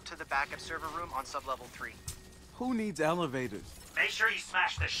your way up to the backup server room on sublevel 3. Who needs elevators? Make sure you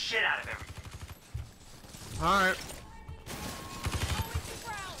smash the shit out of everything. Alright.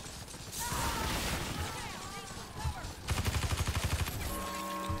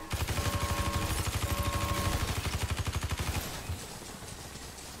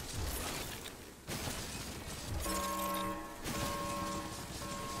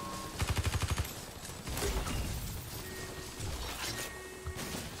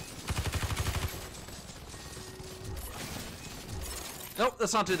 Nope,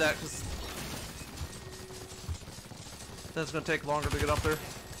 let's not do that, because Then it's gonna take longer to get up there.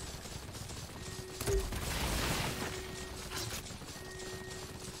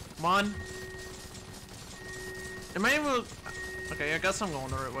 Come on. Am I able to... Okay, I guess I'm going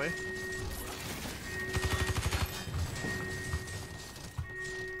the right way.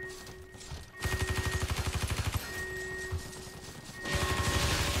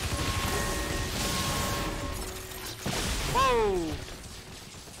 Whoa!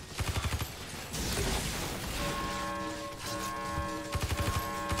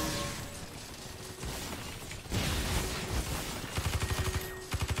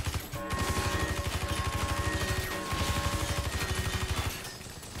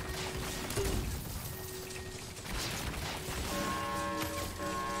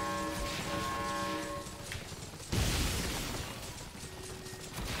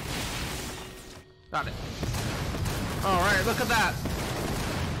 Got it. Alright, look at that.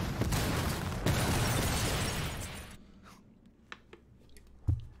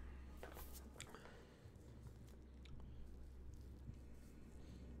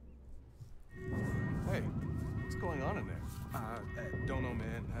 Hey, what's going on in there? Don't know,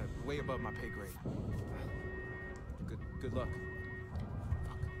 man. Way above my pay grade. Good luck.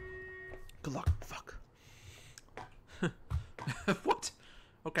 Good luck. Fuck. What?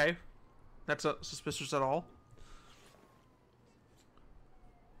 Okay. That's not suspicious at all.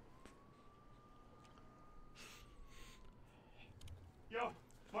 Yo,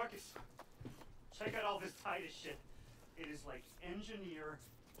 Marcus, check out all this Titus shit. It is like engineer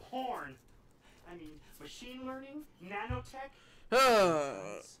porn. I mean, machine learning, nanotech.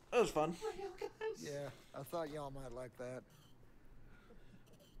 That was fun. Yeah, I thought y'all might like that.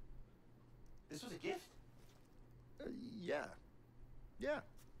 This was a gift? Yeah. Yeah.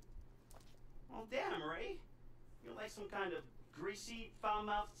 Well, damn, Ray. You're like some kind of greasy,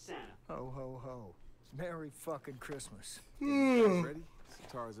 foul-mouthed Santa. Ho, ho, ho. Merry fucking Christmas. You guys ready?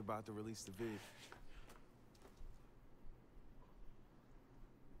 Satara's about to release the vid.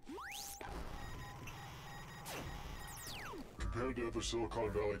 Compared to other Silicon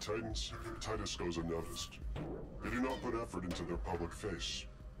Valley titans, Titus goes unnoticed. They do not put effort into their public face.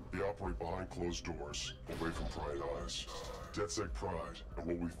 They operate behind closed doors, away from prying eyes. DedSec pride, and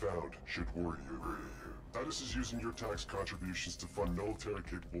what we found should worry you. Titus is using your tax contributions to fund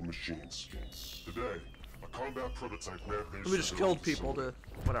military-capable machines. Today, a combat prototype rampaged. We just killed people to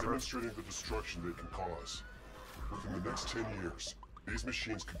whatever. Demonstrating the destruction they can cause. Within the next 10 years, these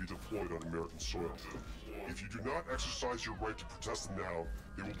machines can be deployed on American soil. If you do not exercise your right to protest them now,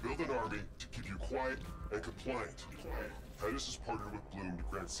 they will build an army to keep you quiet and compliant. Titus has partnered with Bloom to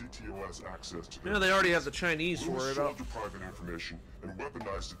grant CTOS access to their... Yeah, they already have the Chinese to Bloom worry has about. sold your private information and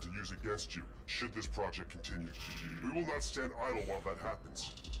weaponized it to use against you, should this project continue. We will not stand idle while that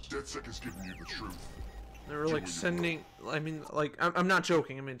happens. DedSec has given you the truth. They're like sending... I mean, like, I'm not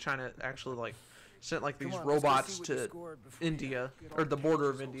joking. I mean, China actually, like, sent, like, these on, robots to India, or the border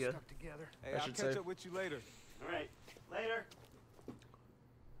of India, Hey, I I'll should catch say. up with you later. All right, later.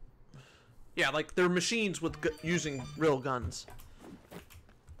 Yeah, like, they're machines with using real guns.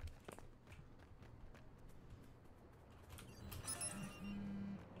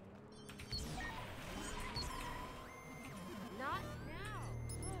 Not now.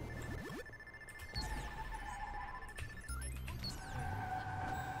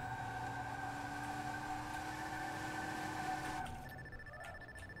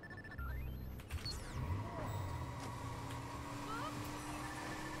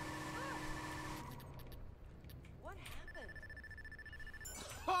 What happened?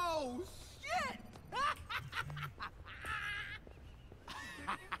 Oh, shit!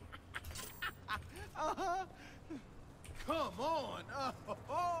 Uh-huh. Come on.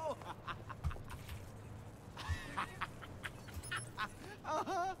 Oh.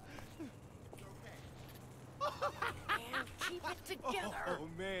 Uh-huh. And keep it together. Oh,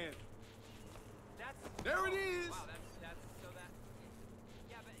 man. That's There it is. Wow, that's so that.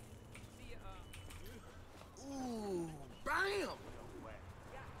 Yeah, but see, Ooh, bam.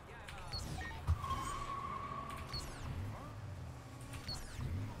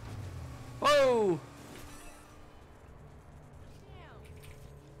 Whoa!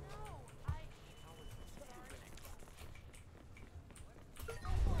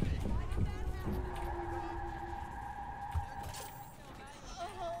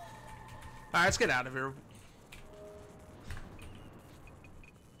 Alright, let's get out of here.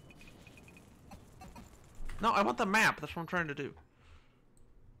 No, I want the map. That's what I'm trying to do.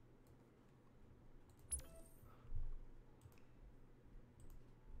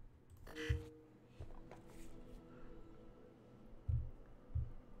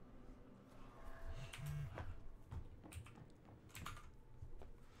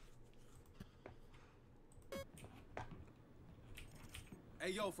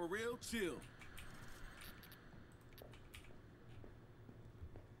 Hey, yo, for real? Chill.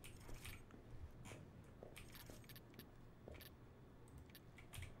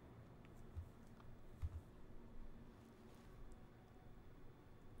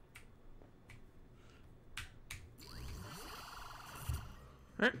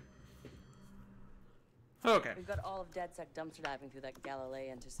 Alright. Okay. We've got all of DedSec dumpster diving through that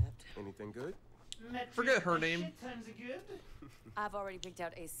Galilei intercept. Anything good? Forget her name. Tons of good. I've already picked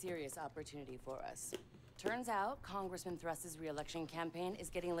out a serious opportunity for us. Turns out Congressman Thrust's re-election campaign is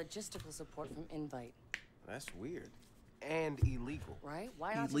getting logistical support from Invite. That's weird. And illegal. Right?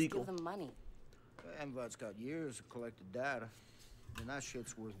 Why not Illegal. just give them money? Invite's got years of collected data. And that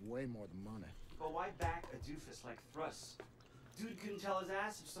shit's worth way more than money. But why back a doofus like Thrust? Dude couldn't tell his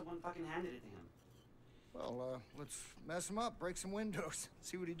ass if someone fucking handed it to him. Well, let's mess him up, break some windows,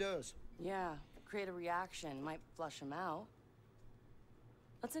 see what he does. Yeah, create a reaction, might flush him out.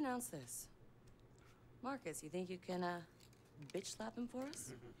 Let's announce this. Marcus, you think you can, bitch slap him for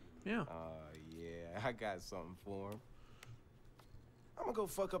us? Yeah. Yeah, I got something for him. I'm gonna go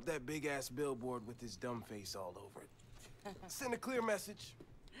fuck up that big-ass billboard with his dumb face all over it. Send a clear message.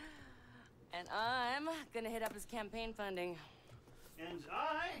 And I'm gonna hit up his campaign funding. And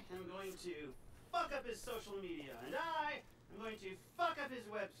I am going to fuck up his social media. And I am going to fuck up his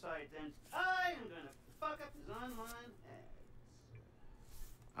website. And I am going to fuck up his online ads.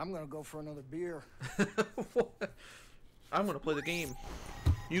 I'm gonna go for another beer. I'm gonna play the game.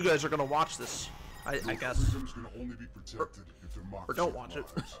 You guys are gonna watch this, I guess. Freedom's gonna only be protected if democracy Or don't watch it.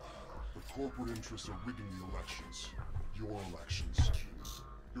 thrives. The corporate interests are rigging the elections. Your elections.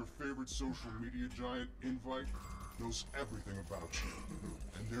 Your favorite social media giant, Invite, knows everything about you.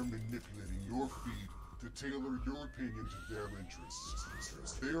 And they're manipulating your feed to tailor your opinion to their interests.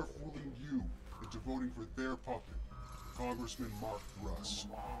 They are fooling you into voting for their puppet, Congressman Mark Thrust.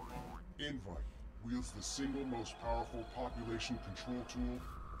 Invite wields the single most powerful population control tool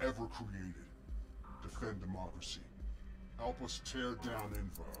ever created. Defend democracy. Help us tear down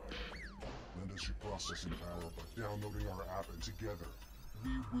Invite. Lend us your processing power by downloading our app, and together,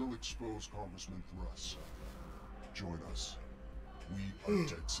 we will expose Congressman Thrust. Join us. We are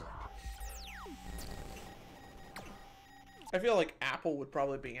DedSec. I feel like Apple would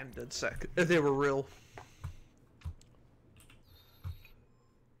probably ban DedSec if they were real.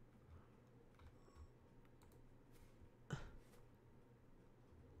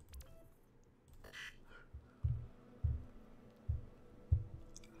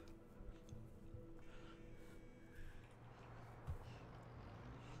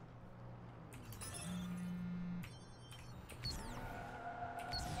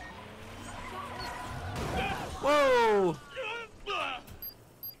 Whoa!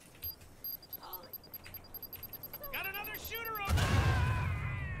 Got another shooter over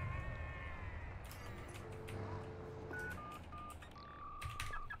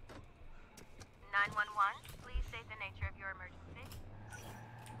 911, please state the nature of your emergency.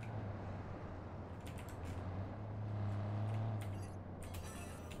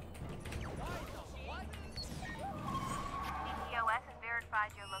 CTOS has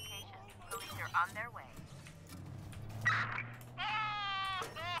verified your location. Police are on their way.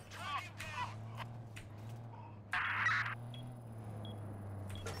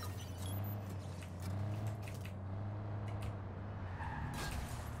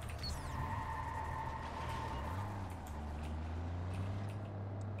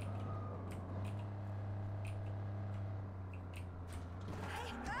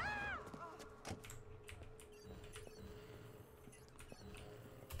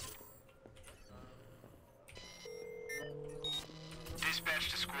 Dispatch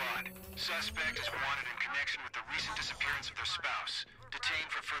to squad. Suspect is wanted in connection with the recent disappearance of their spouse. Detained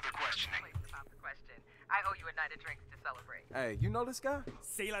for further questioning. I owe you a night of drinks to celebrate. Hey, you know this guy?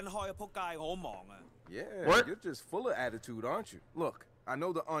 死撚開啊！仆街，我好忙啊！ Yeah, What? you're just full of attitude, aren't you? Look, I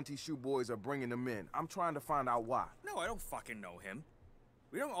know the Auntie Shoe boys are bringing them in. I'm trying to find out why. No, I don't fucking know him.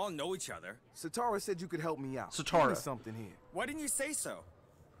 We don't all know each other. Satara said you could help me out. Satara. Give me something here. Why didn't you say so?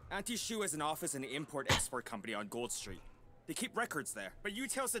 Auntie Shoe has an office in the import-export company on Gold Street. They keep records there. But you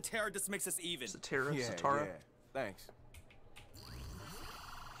tell Satara this makes us even. Satara? Yeah, Satara? yeah. Thanks.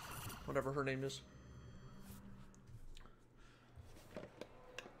 Whatever her name is.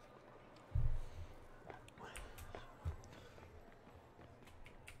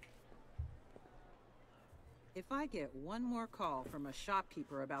 If I get one more call from a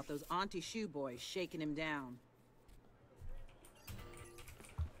shopkeeper about those Auntie Shoe boys shaking him down.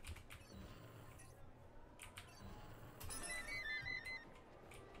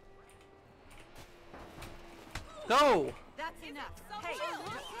 No! That's That's enough. Hey,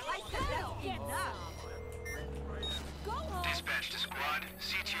 I said that's enough. Go home. Dispatch to squad.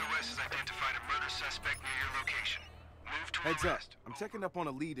 CTOS has identified a murder suspect near your location. Move to Heads up. arrest. I'm checking up on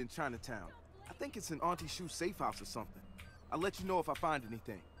a lead in Chinatown. I think it's an Auntie Shu safe house or something. I'll let you know if I find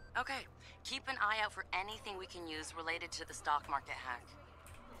anything. Okay, keep an eye out for anything we can use related to the stock market hack.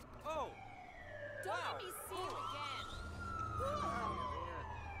 Oh! Don't let me see you again.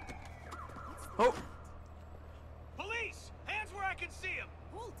 Oh. Police! Hands where I can see him!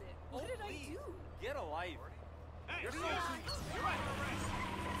 Hold it. What did I do? Get a life. Hey, You're so you're right. What's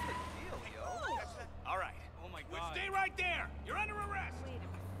the deal, yo? All right. Oh my Well, god. stay right there. You're under arrest.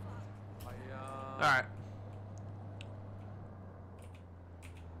 All right.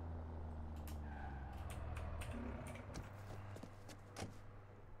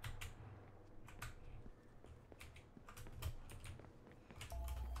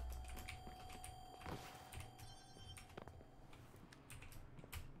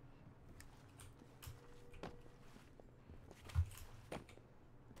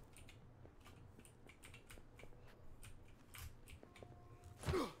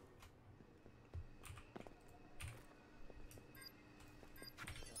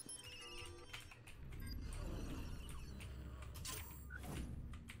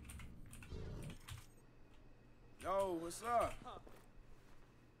 Yo, what's up?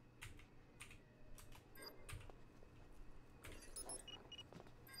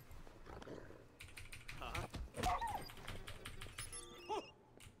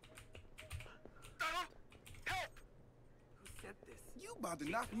 Who said this? You about to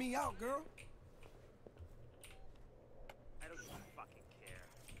knock me out, girl. I don't even fucking care.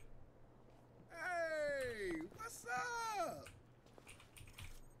 Hey, what's up?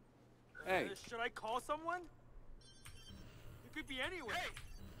 Hey. Should I call someone? It could be anywhere. Hey!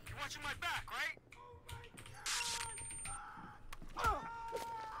 You're watching my back, right?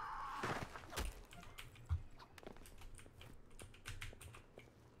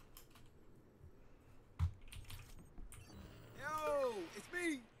 Yo, it's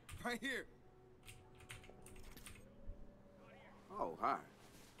me, right here. Oh, hi.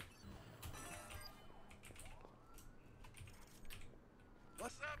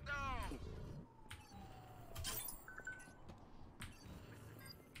 What's up, though?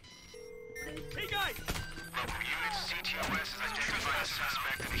 Hey, guys! Local units, CTOS has identified a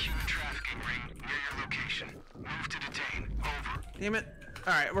suspect in a human trafficking ring near your location. Move to detain. Over. Damn it.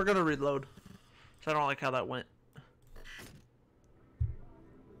 All right, we're gonna reload. So I don't like how that went.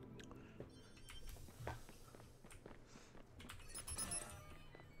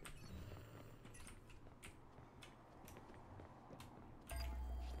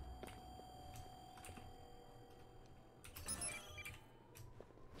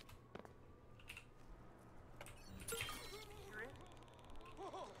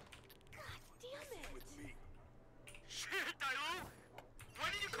 Shit, Dailu! Why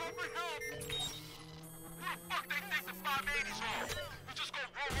did you call for help? Who the fuck they think the 580's on? You just go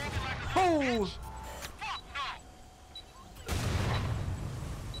roll over like a Oh! fuck no!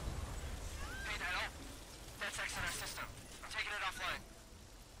 Hey, Dailu. DedSec's in our system. I'm taking it offline.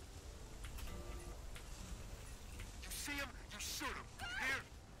 You see him, you shoot him. Here.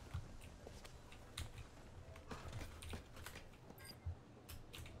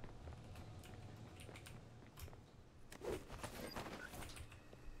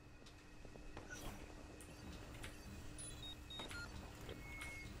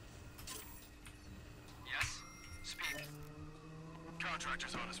 Yes? Speak.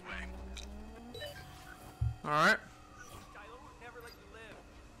 Contractor's on his way. All right. Kylo will never let you live.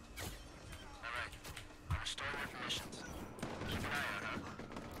 Alright. I'm restoring your permissions. Keep an eye out, huh?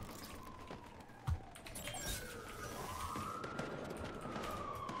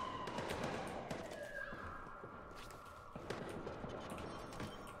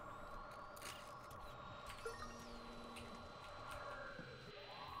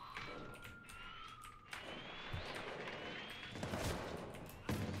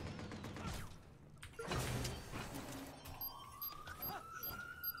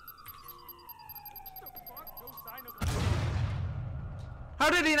 How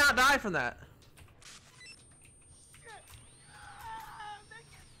did he not die from that?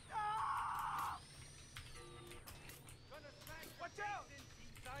 Watch out!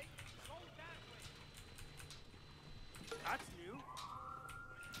 That's new.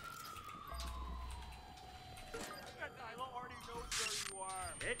 That Kylo already knows where you are.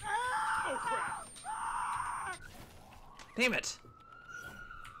 Oh, crap! Damn it.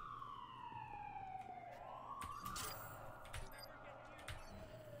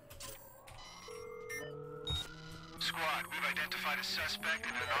 squad. We've identified a suspect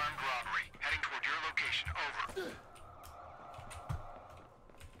in an armed robbery. Heading toward your location. Over.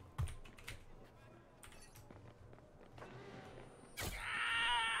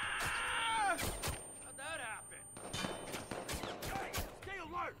 How'd that happen? Hey, stay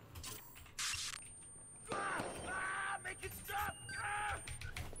alert! Make it stop!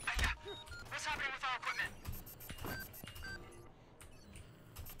 What's happening with our equipment?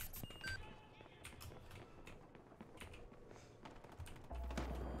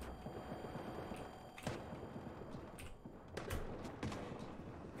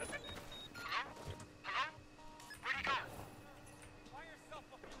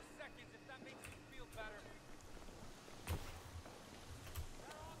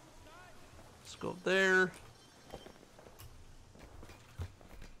 Let's go up there.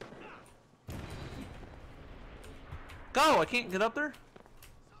 Go! I can't get up there.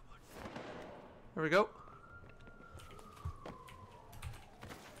 There we go.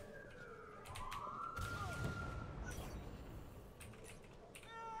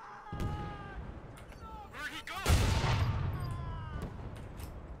 Where'd he go?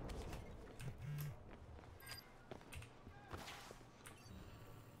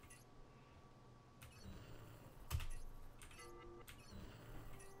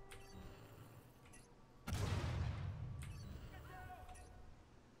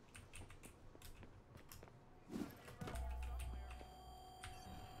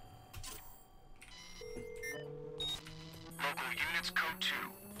 Local units code 2.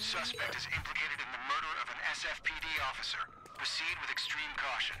 Suspect is implicated in the murder of an SFPD officer. Proceed with extreme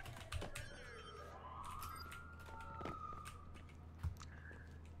caution.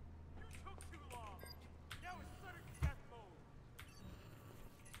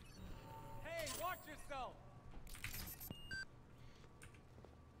 Hey, watch yourself!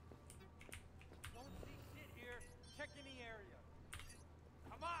 Don't see shit here. Check any area.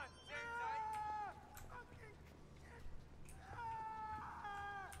 Come on, hang tight.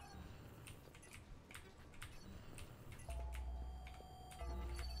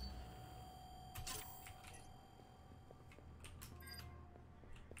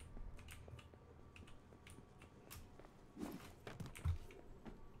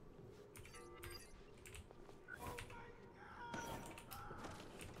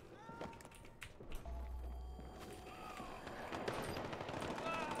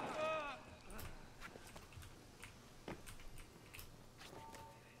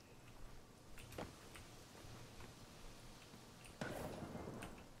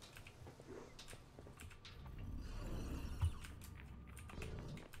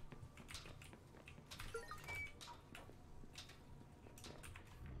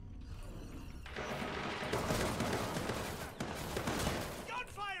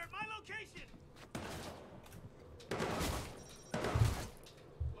 Gunfire at my location!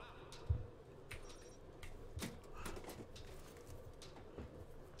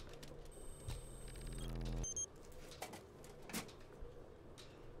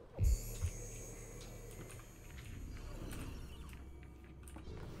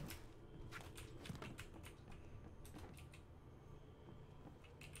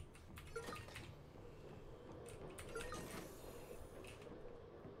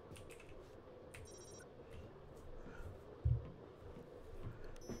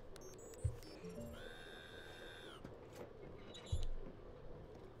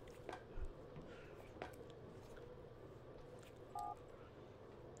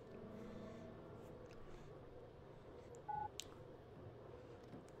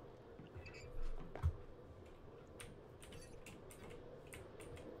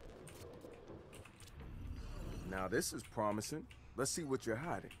 Now this is promising. Let's see what you're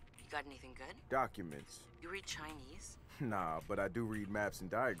hiding. You got anything good? Documents. You read Chinese? Nah, but I do read maps and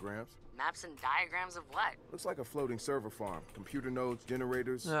diagrams. Maps and diagrams of what? Looks like a floating server farm. Computer nodes,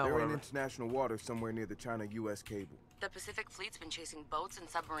 generators. Yeah, They're in whatever. international waters somewhere near the China-US cable. The Pacific Fleet's been chasing boats and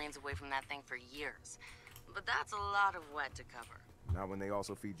submarines away from that thing for years. But that's a lot of wet to cover. Not when they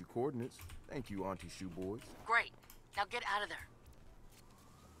also feed you coordinates. Thank you, Auntie Shoe Boys. Great. Now get out of there.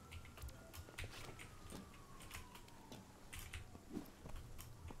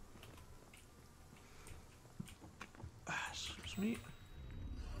 Excuse me.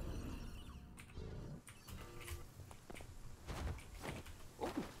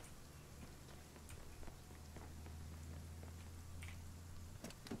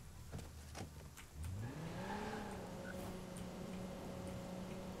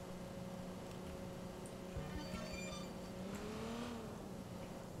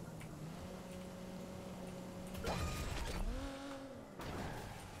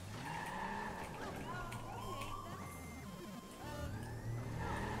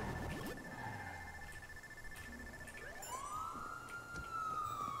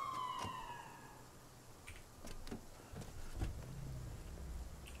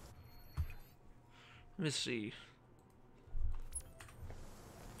 Let me see.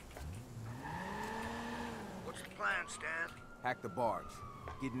 What's the plan, Stan? Hack the barge,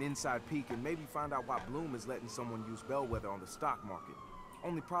 get an inside peek, and maybe find out why Bloom is letting someone use Bellwether on the stock market.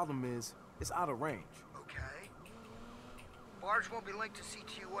 Only problem is, it's out of range. Okay. Barge won't be linked to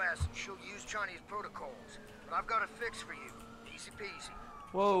CTOS, and she'll use Chinese protocols. But I've got a fix for you. Easy peasy.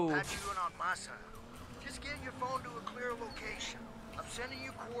 Whoa. Patch you in on my side. Just get your phone to a clear location. I'm sending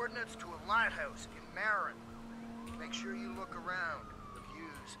you coordinates to a lighthouse in Marin. Make sure you look around. The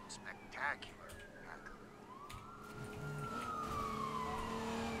view's spectacular.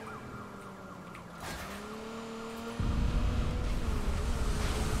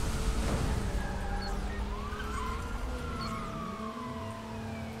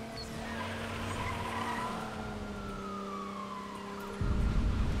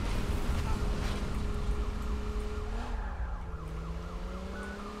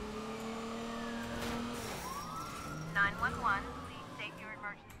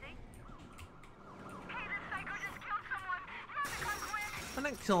 I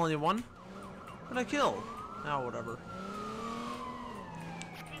didn't kill anyone. What did I kill? Oh, whatever.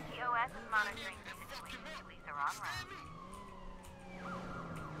 CTOS is monitoring the situation. Police are on route.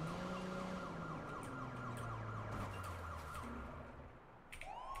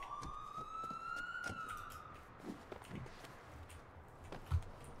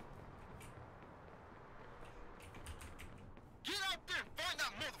 Get out there and find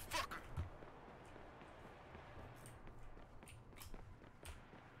that motherfucker!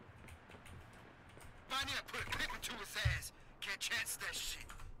 Find him and put a clip into his ass. Can't chance that shit.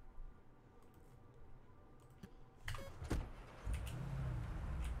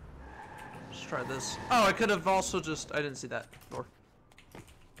 Let's try this. Oh, I could have also just... I didn't see that door.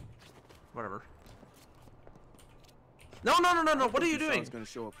 Whatever. No, no, no, no, no. What are you doing? He's going to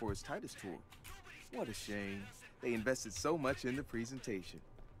show up for his Titus tour. What a shame. They invested so much in the presentation.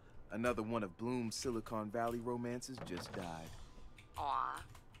 Another one of Bloom's Silicon Valley romances just died. Aw.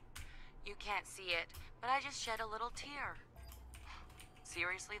 You can't see it, but I just shed a little tear.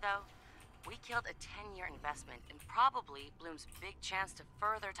 Seriously, though, we killed a 10-year investment and probably Bloom's big chance to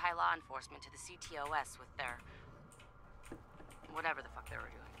further tie law enforcement to the CTOS with their... whatever the fuck they were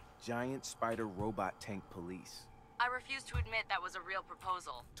doing. Giant spider robot tank police. I refuse to admit that was a real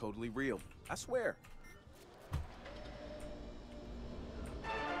proposal. Totally real. I swear.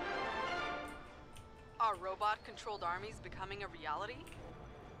 Are robot-controlled armies becoming a reality?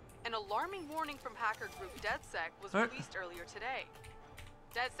 An alarming warning from hacker group DedSec was released earlier today.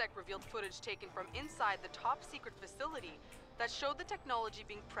 DedSec revealed footage taken from inside the top-secret facility that showed the technology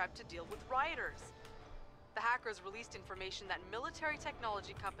being prepped to deal with rioters. The hackers released information that military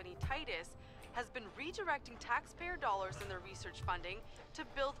technology company Titus has been redirecting taxpayer dollars in their research funding to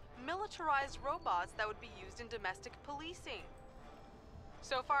build militarized robots that would be used in domestic policing.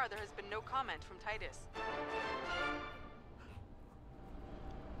 So far, there has been no comment from Titus.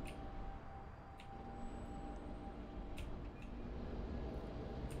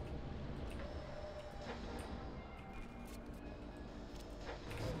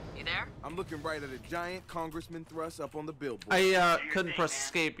 You there? I'm looking right at a giant congressman thrust up on the billboard. I couldn't press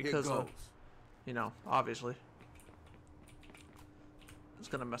escape because of, you know, obviously. It's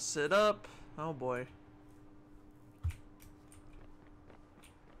gonna mess it up. Oh boy.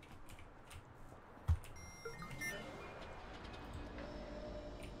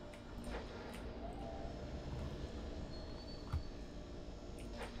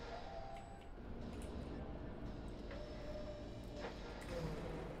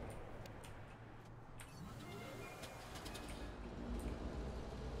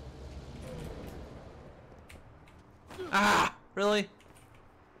 Ah, really?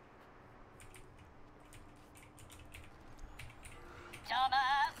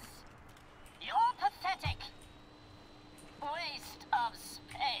 Thomas, you're pathetic. Waste of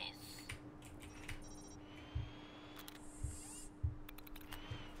space.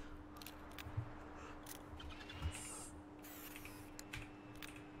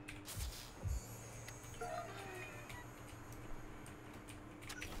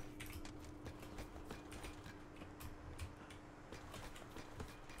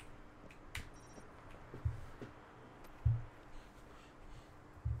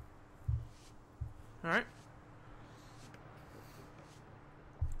 All right.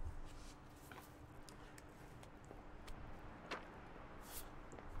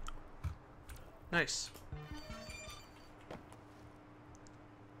 Nice.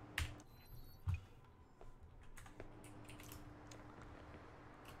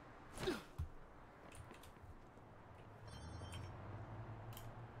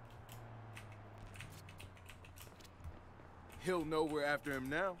 He'll know we're after him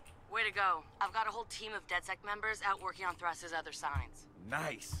now. Way to go. I've got a whole team of DedSec members out working on Thrust's other signs.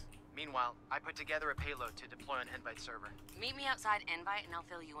 Nice. Meanwhile, I put together a payload to deploy on Invite server. Meet me outside Invite and I'll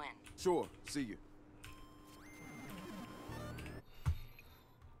fill you in. Sure. See you.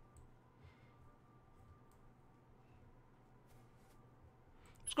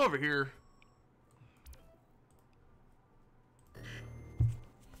 Let's go over here.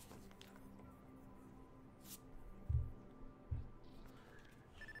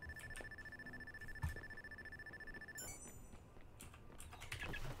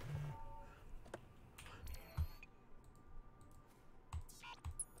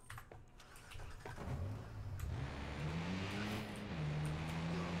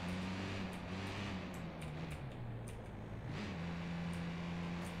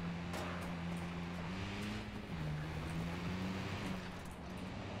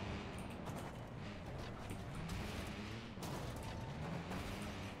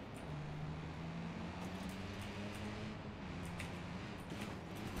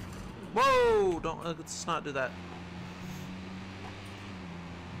 Whoa! Don't let's not do that.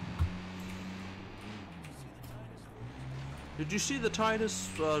 Did you see the Titus?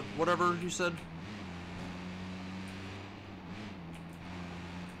 Whatever you said.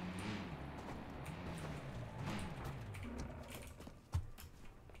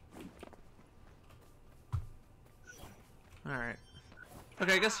 All right.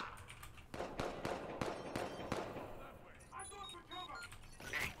 Okay, I guess.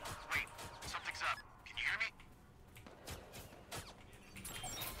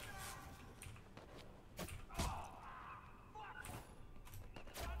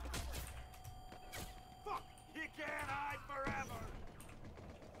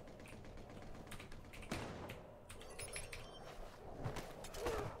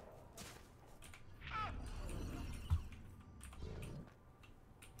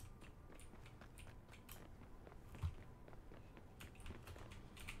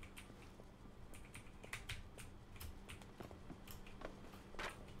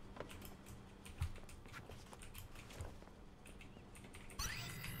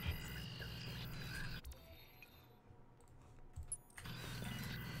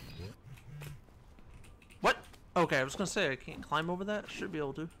 What? Okay, I was gonna say I can't climb over that. Should be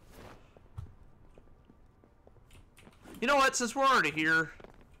able to. You know what? Since we're already here,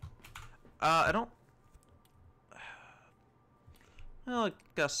 I don't. Well, I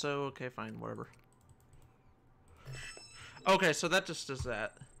guess so. Okay, fine, whatever. Okay, so that just does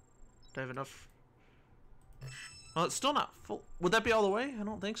that. Do I have enough? Well, it's still not full. Would that be all the way? I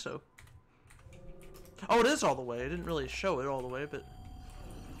don't think so. Oh, it is all the way. I didn't really show it all the way, but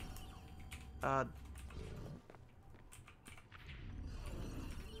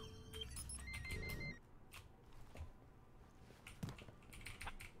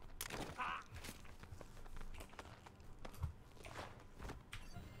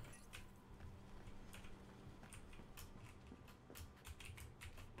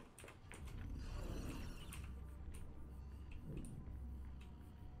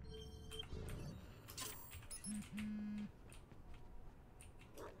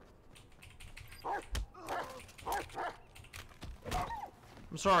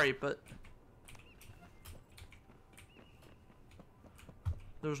I'm sorry, but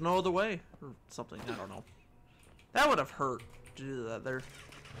there's no other way or something. I don't know. That would have hurt to do that there.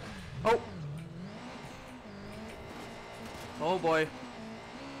 Oh. Oh boy.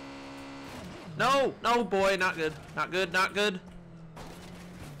 No, no boy, not good. Not good, not good.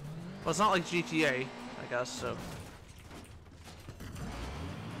 Well, it's not like GTA, I guess, so.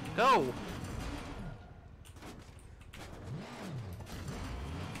 Go.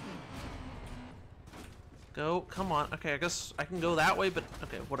 Go, come on. Okay, I guess I can go that way, but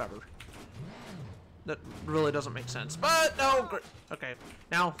okay, whatever. That really doesn't make sense. But no, great. Okay,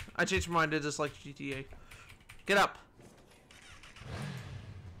 now I changed my mind. It's just like GTA. Get up.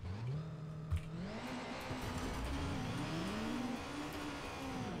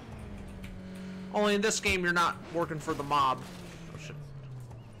 Only in this game, you're not working for the mob. Oh, shit.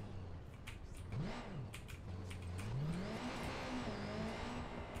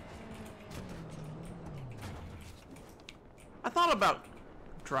 I thought about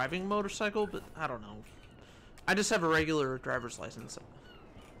driving motorcycle, but I don't know. I just have a regular driver's license.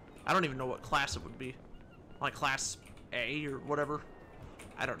 I don't even know what class it would be. Like class A or whatever.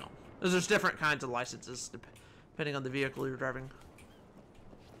 I don't know. There's different kinds of licenses depending on the vehicle you're driving.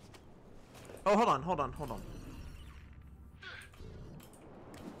 Oh, hold on, hold on, hold on.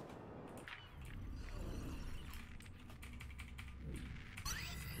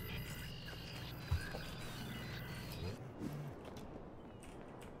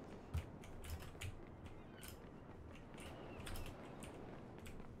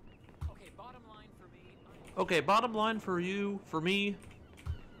 Okay, bottom line for you, for me,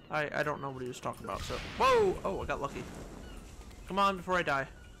 I don't know what he was talking about, so... Whoa! Oh, I got lucky. Come on, before I die.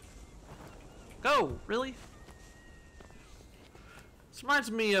 Go! Really? This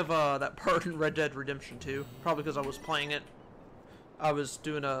reminds me of that part in Red Dead Redemption 2. Probably because I was playing it. I was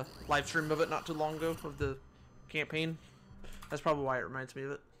doing a live stream of it not too long ago, of the campaign. That's probably why it reminds me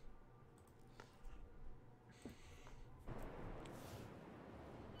of it.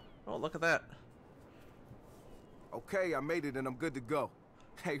 Oh, look at that. Okay, I made it and I'm good to go.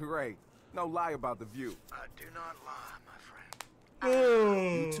 Hey, Ray, no lie about the view. I do not lie, my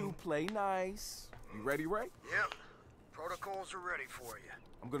friend. You two play nice. You ready, Ray? Yep. Protocols are ready for you.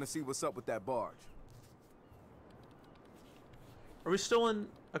 I'm gonna see what's up with that barge. Are we still in...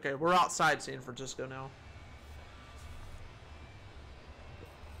 Okay, we're outside San Francisco now.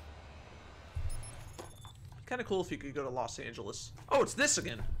 Kind of cool if you could go to Los Angeles. Oh, it's this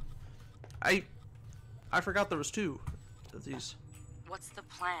again. I forgot there was two of these. What's the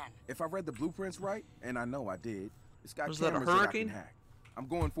plan? If I read the blueprints right, and I know I did, it's got Was that a cameras that I hurricane? can hack. I'm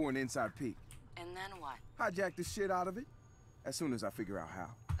going for an inside peek. And then what? Hijack the shit out of it as soon as I figure out how.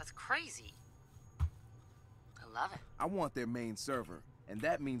 That's crazy. I love it. I want their main server, and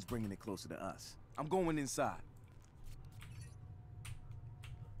that means bringing it closer to us. I'm going inside.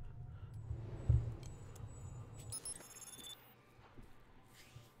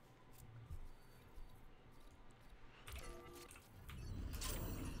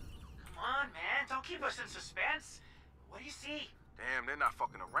 Come on, man. Don't keep us in suspense. What do you see? Damn, they're not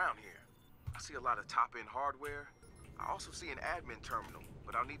fucking around here. I see a lot of top-end hardware. I also see an admin terminal,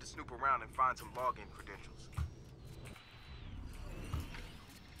 but I'll need to snoop around and find some login credentials.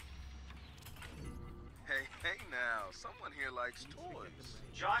 Hey now, someone here likes toys.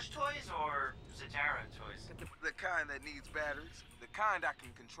 Josh toys or Zatara toys? The kind that needs batteries, the kind I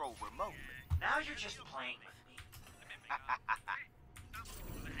can control remotely. Now you're just playing with me.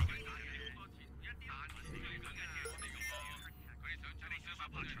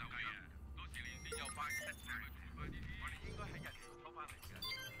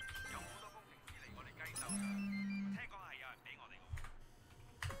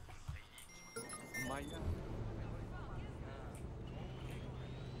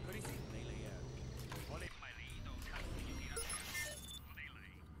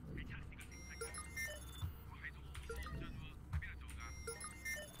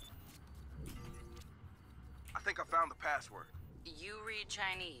 I think I found the password. You read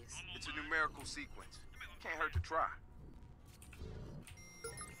Chinese. It's a numerical sequence. Can't hurt to try.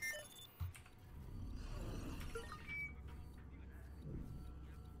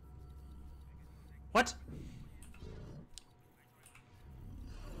 What?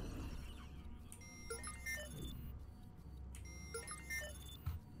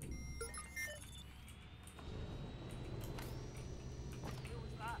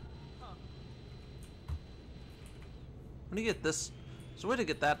 Let me get this. There's a way to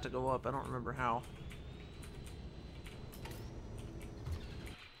get that to go up. I don't remember how.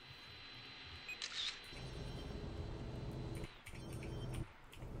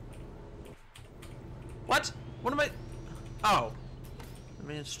 What? What am I? Oh. I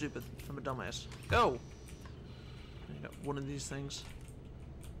mean, it's stupid. I'm a dumbass. Go. I got one of these things.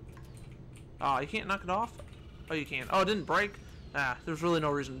 Oh, you can't knock it off? Oh, you can. Oh, it didn't break? Ah, there's really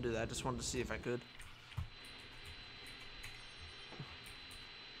no reason to do that. I just wanted to see if I could.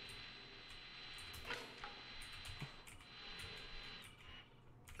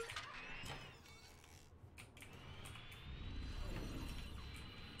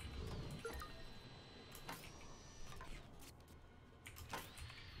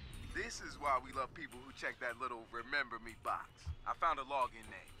 This is why we love people who check that little remember me box. I found a login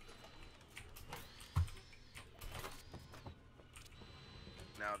name.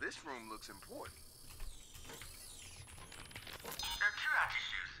 Now this room looks important. There are two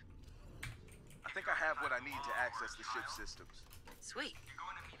anti-shoes. I think I have what I need to access the ship's systems. Sweet.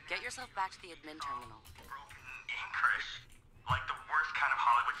 Get yourself back to the admin terminal. English. Like the worst kind of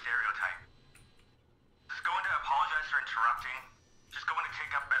Hollywood stereotype. Just go in to apologize for interrupting. Just go in to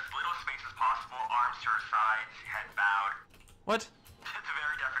take up as little space as possible, arms to her sides, head bowed. What? It's the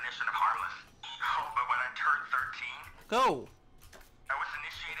very definition of harmless. Oh, but when I turned 13, Go. I was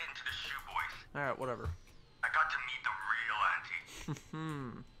initiated into the Shoe Boys. Alright, whatever. I got to meet the real auntie.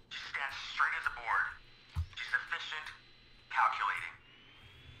 She stands straight as a board. She's efficient, calculating.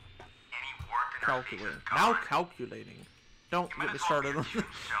 Any work in her face Calculating. is gone. Now calculating. Don't get me started on the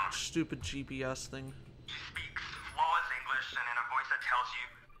stupid GPS thing. She speaks flawless English and in a voice that tells you,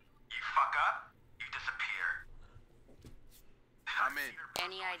 you fuck up, you disappear. I'm in.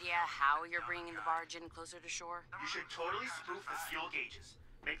 Any idea how you're bringing the barge in closer to shore? You should totally spoof the fuel gauges.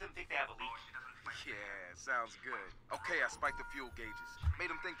 Make them think they have a leak. Yeah, sounds good. Okay, I spiked the fuel gauges. Made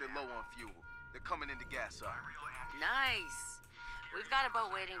them think they're low on fuel. They're coming in to gas up. Nice. We've got a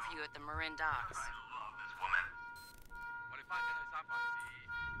boat waiting for you at the Marin docks.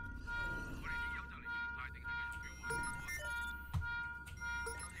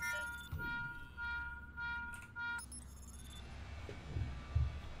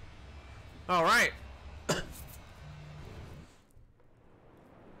 All right.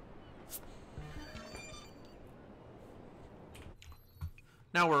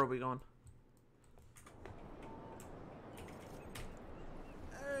 Now where are we going?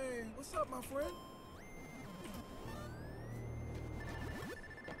 Hey, what's up, my friend?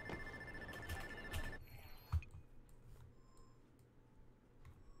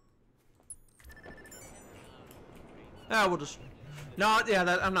 Ah, we'll just... No,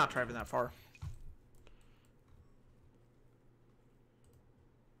 yeah, I'm not driving that far.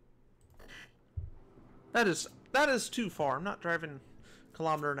 That is too far. I'm not driving a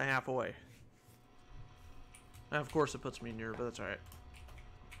kilometer and a half away. And of course it puts me near, but that's alright.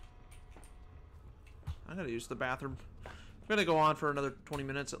 I gotta use the bathroom. I'm gonna go on for another 20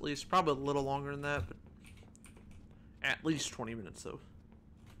 minutes at least. Probably a little longer than that, but at least 20 minutes though.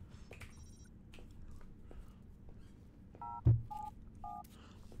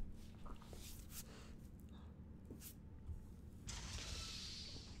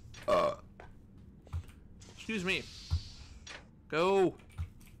 Excuse me. Go.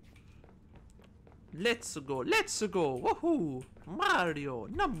 Let's go. Let's go. Woohoo! Mario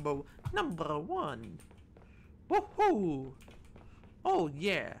number one. Woohoo! Oh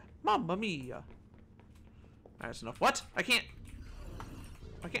yeah. Mamma mia. That's enough. What? I can't.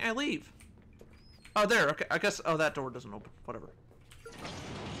 Why can't I leave? Oh, there. Okay. I guess. Oh, that door doesn't open. Whatever.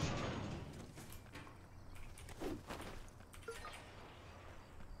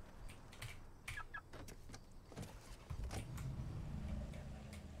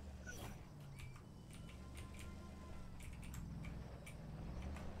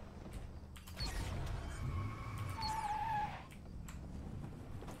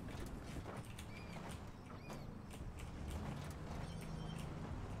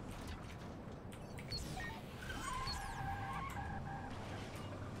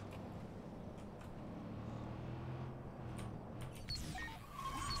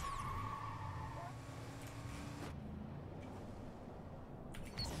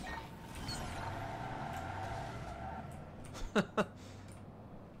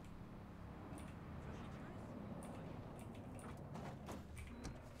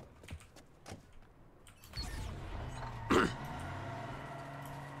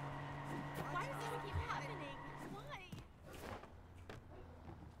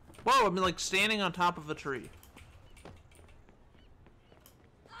 Whoa, I'm like standing on top of a tree.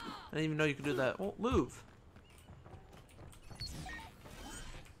 I didn't even know you could do that. Oh, move.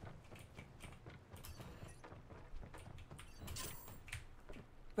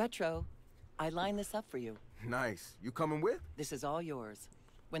 Retro, I lined this up for you. Nice. You coming with? This is all yours.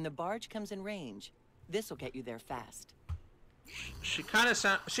 When the barge comes in range, this will get you there fast. She kind of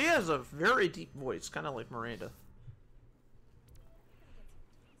sound. She has a very deep voice, kind of like Miranda.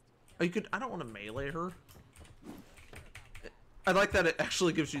 Oh, you could. I don't want to melee her. I like that it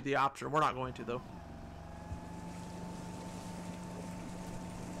actually gives you the option. We're not going to though.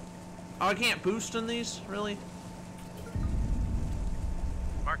 Oh, I can't boost in these, really?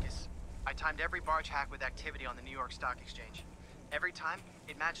 Marcus, I timed every barge hack with activity on the New York Stock Exchange. Every time,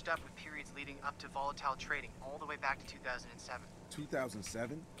 it matched up with periods leading up to volatile trading all the way back to 2007.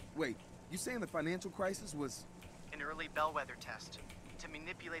 2007? Wait, you saying the financial crisis was... An early bellwether test to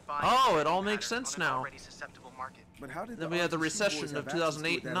manipulate buying. Oh, it all makes sense now. Already susceptible market. But how did then we had the recession of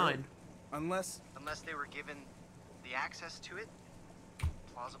 2008 and 9. Unless they were given the access to it,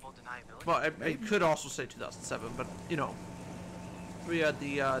 plausible deniability. Well, I could also say 2007, but you know, we had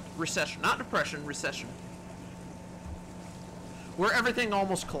the recession, not depression, recession, where everything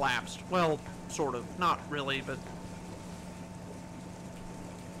almost collapsed. Well, sort of, not really, but.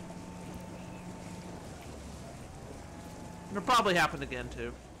 It'll probably happen again,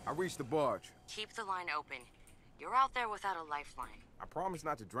 too. I reached the barge. Keep the line open. You're out there without a lifeline. I promise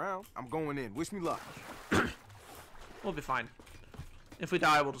not to drown. I'm going in. Wish me luck. We'll be fine. If we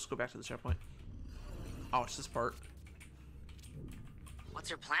die, we'll just go back to the checkpoint. Oh, it's this part. What's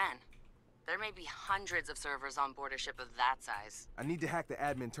your plan? There may be hundreds of servers on board a ship of that size. I need to hack the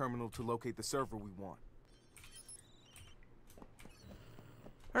admin terminal to locate the server we want.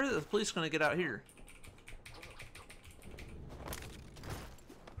 How are the police going to get out here?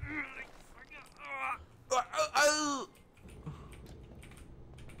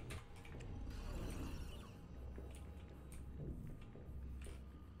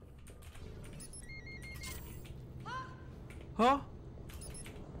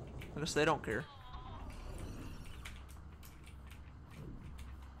 I guess they don't care.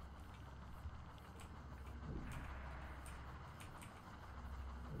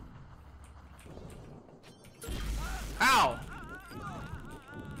 Ow!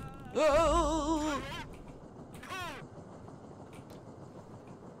 Oh!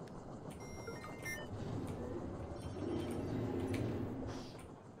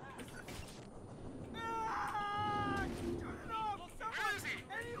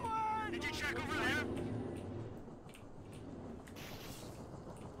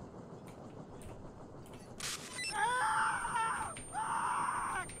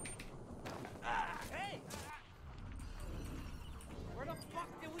 Where the fuck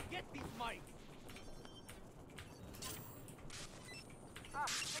did we get these mics? Ah,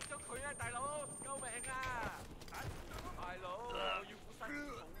 識咗佢啊，大佬！救命啊！大佬，我要負身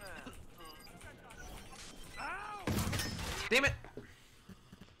重啊！ Damn it!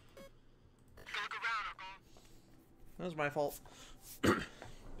 That was my fault.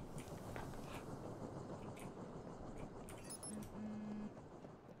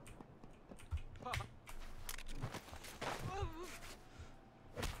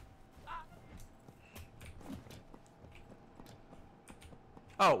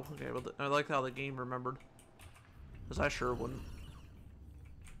 Oh, okay. Well, I like how the game remembered, because I sure wouldn't.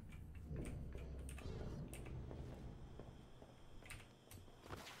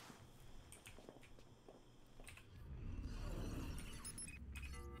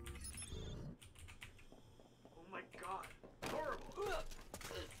 Oh my god! Horrible!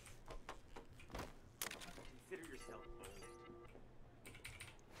 Consider yourself owned.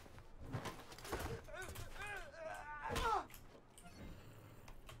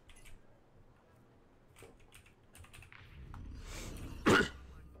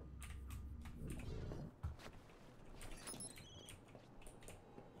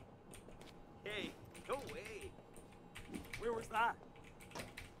 Hey, no way! Where was that?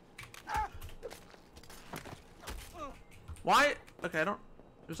 Why? Okay, I don't.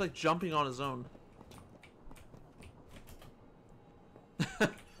 It was like jumping on his own.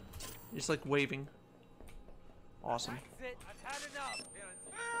 Just like waving. Awesome. That's it. I've had enough.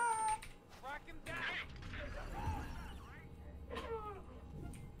 Track him down.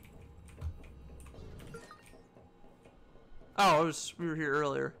 Oh, we were here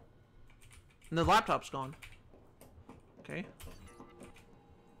earlier. And the laptop's gone. Okay.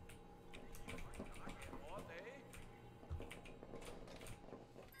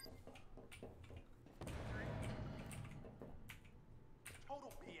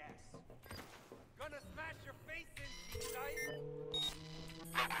 Total BS. Gonna smash your face in, tonight.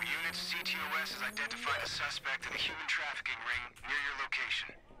 Local units, CTOS has identified a suspect in a human trafficking ring near your location.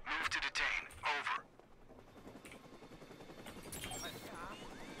 Move to detain. Over.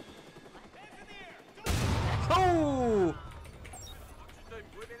 Oh!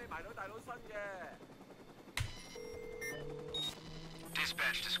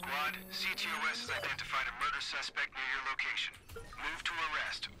 Dispatch to squad. CTOS has identified a murder suspect near your location. Move to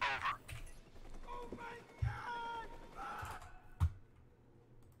arrest. Over.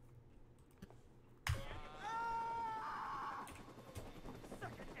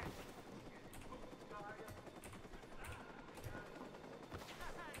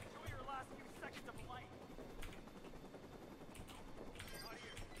 Enjoy your last few seconds of life.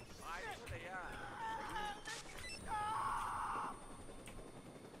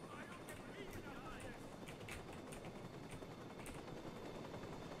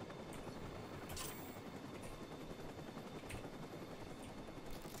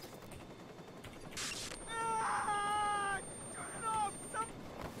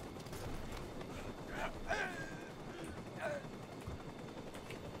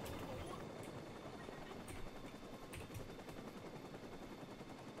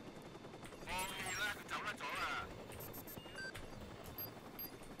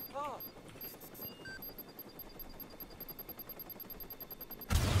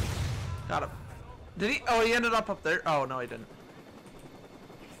 Got him. Did he? Oh, he ended up there. Oh, no, he didn't.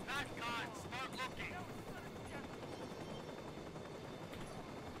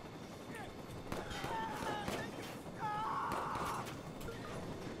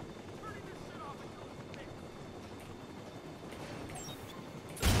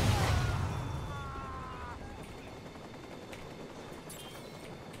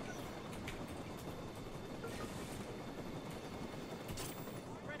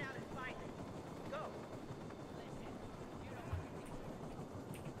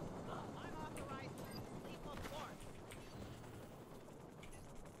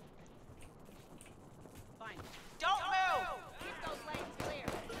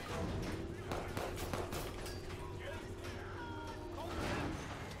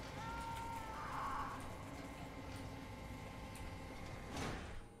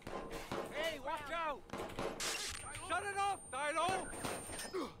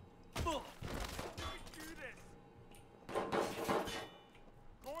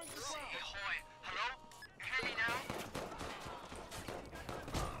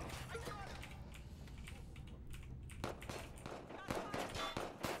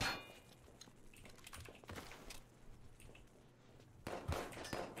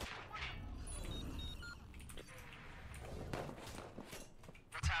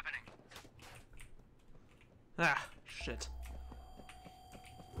 shit.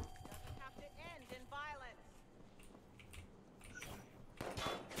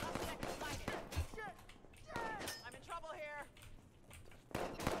 I'm in trouble here.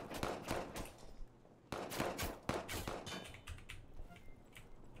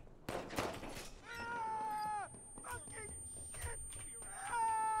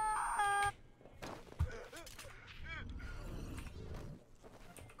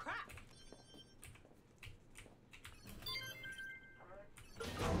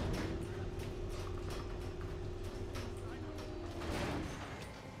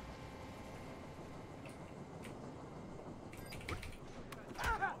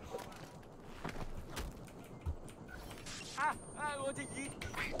 I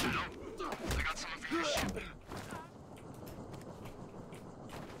got something for your ship.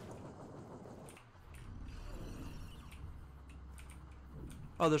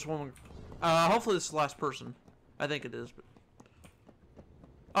 Oh, there's one. Hopefully this is the last person. I think it is, but.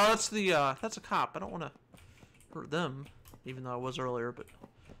 Oh, that's a cop. I don't want to hurt them, even though I was earlier, but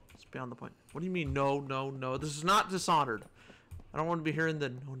it's beyond the point. What do you mean, no, no, no? This is not Dishonored. I don't want to be hearing the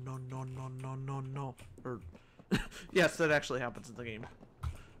no, no, no, no, no, no, no. Or, yes, that actually happens in the game.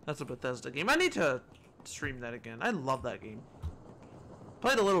 That's a Bethesda game. I need to stream that again. I love that game.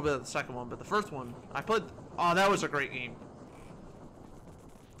 Played a little bit of the second one, but the first one, I played. Oh, that was a great game.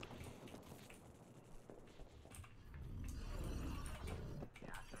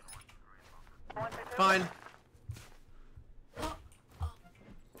 Fine.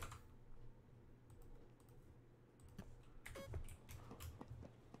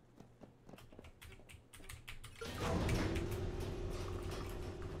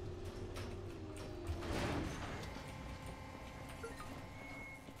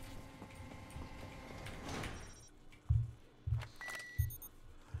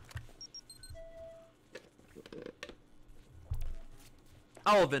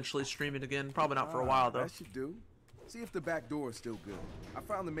 I'll eventually stream it again. Probably not for a while, though. That should do. See if the back door is still good. I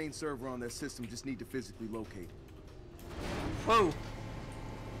found the main server on that system, just need to physically locate it. Whoa.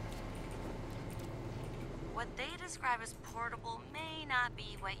 What they describe as portable may not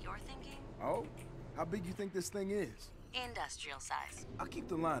be what you're thinking. Oh? How big you think this thing is? Industrial size. I'll keep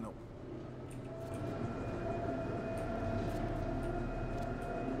the line open.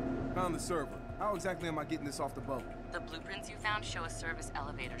 Found the server. How exactly am I getting this off the boat? The blueprints you found show a service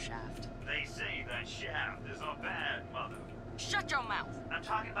elevator shaft. They say that shaft is a bad mother. Shut your mouth! I'm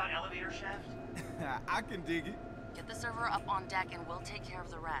talking about elevator shaft. I can dig it. Get the server up on deck and we'll take care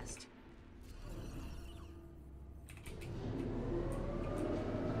of the rest.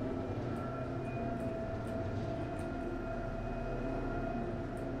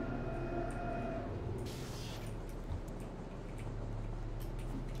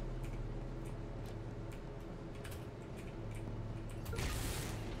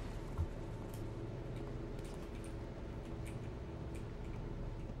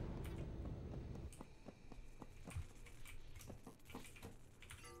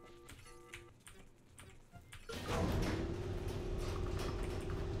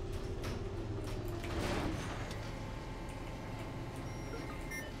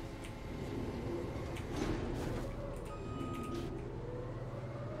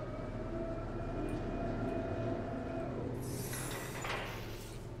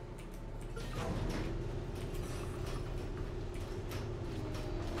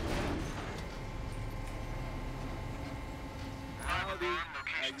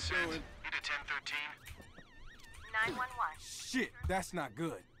 Location set. Hit a 1013. 911. Shit, that's not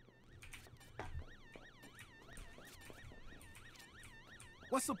good.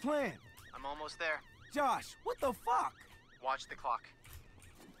 What's the plan? I'm almost there. Josh, what the fuck? Watch the clock.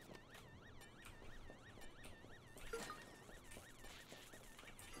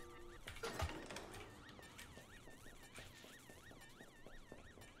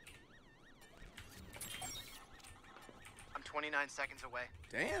 I'm 29 seconds away.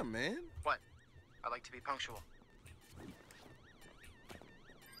 Damn, man. What? I like to be punctual.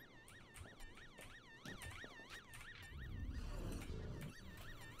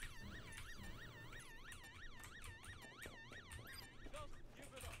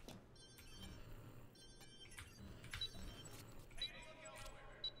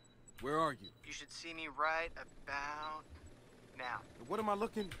 Where are you? You should see me right about now. What am I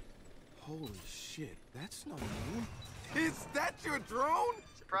looking? Holy shit, that's no moon. Is that your drone?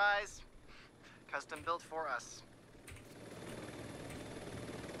 Surprise! Custom built for us.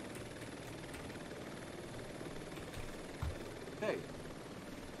 Hey.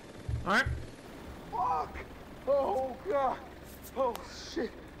 Alright. Fuck! Oh, God. Oh,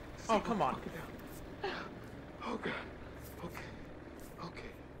 shit. Oh, come on. Oh, God. Okay. Okay.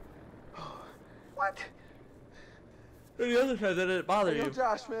 Oh. What? The other time that didn't bother Hey, you.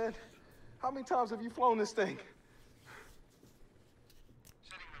 Josh, man. How many times have you flown this thing?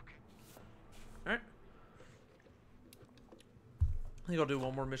 Alright. I think I'll do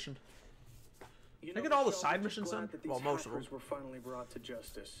one more mission. You Can I know, get all the Michelle, side I'm missions glad done? that these Well, most of them. hackers were finally brought to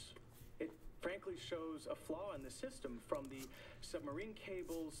justice. It frankly shows a flaw in the system, from the submarine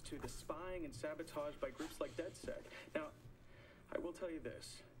cables to the spying and sabotage by groups like DedSec. Now, I will tell you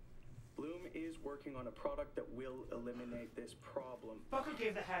this. Bloom is working on a product that will eliminate this problem. Fucker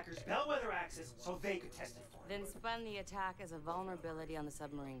gave the hackers bellwether access so they could test it for Then spun the attack as a vulnerability on the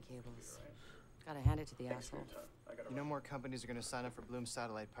submarine cables. Gotta hand it to the asshole. You know more companies are gonna sign up for Bloom's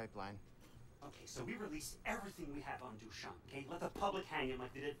satellite pipeline. Okay, so we release everything we have on Duchamp, okay? Let the public hang him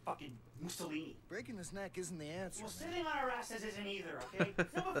like they did fucking Mussolini. Breaking his neck isn't the answer. Well, sitting on our asses isn't either, okay?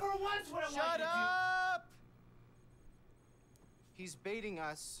 No, but for once, what I want you Shut to up! He's baiting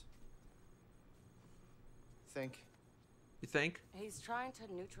us. Think. You think? He's trying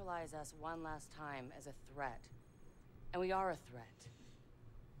to neutralize us one last time as a threat. And we are a threat.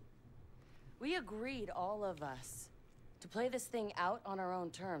 We agreed, all of us, to play this thing out on our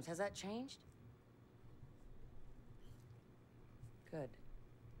own terms. Has that changed? Good.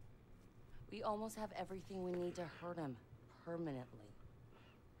 We almost have everything we need to hurt him permanently.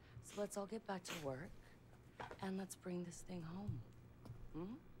 So let's all get back to work, and let's bring this thing home.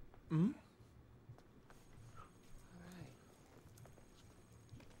 Hmm?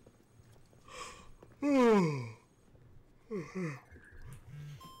 Hmm?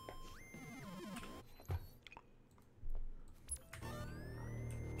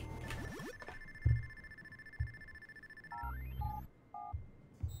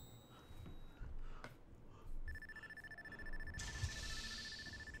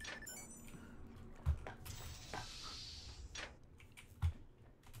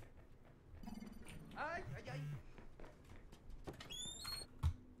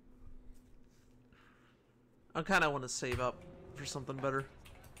 I kind of want to save up for something better.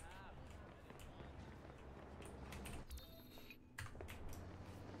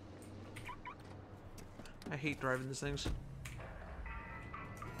 I hate driving these things.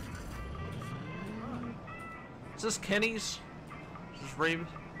 Is this Kenny's? Is this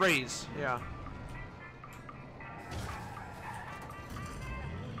Ray's? Yeah.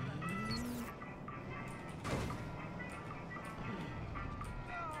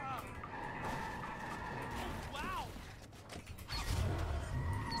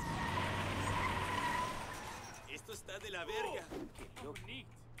 Esto está de la verga. Neat.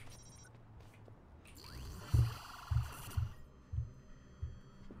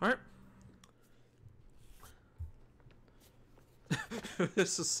 Alright.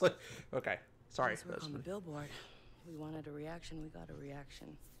 This is like, okay. Sorry. Nice work on the billboard. We wanted a reaction, we got a reaction.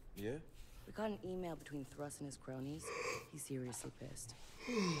 Yeah? We got an email between Thrust and his cronies. He's seriously pissed.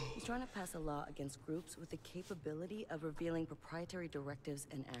 He's trying to pass a law against groups with the capability of revealing proprietary directives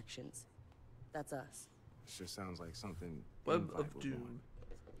and actions. That's us. Sure sounds like something. Web Invite of would Doom. want.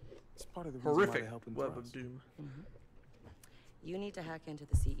 It's part of the reason Horrific why they're helping Web Thrust. of Doom. You need to hack into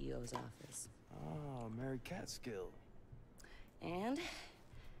the CEO's office. Oh, Mary Catskill. And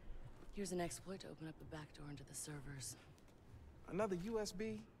here's an exploit to open up the back door into the servers. Another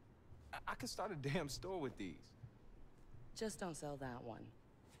USB? I could start a damn store with these. Just don't sell that one.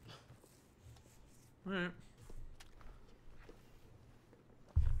 Alright.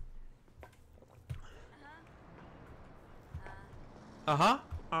 Uh-huh.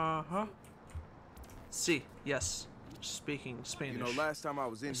 Uh-huh. Si, yes. Speaking Spanish. You know, last time I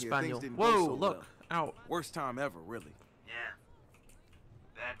was in here, Espanol. things didn't Whoa, go so look. well. Out. Worst time ever, really. Yeah.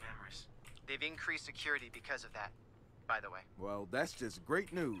 Bad memories. They've increased security because of that, by the way. Well, that's just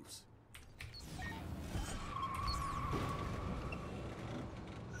great news.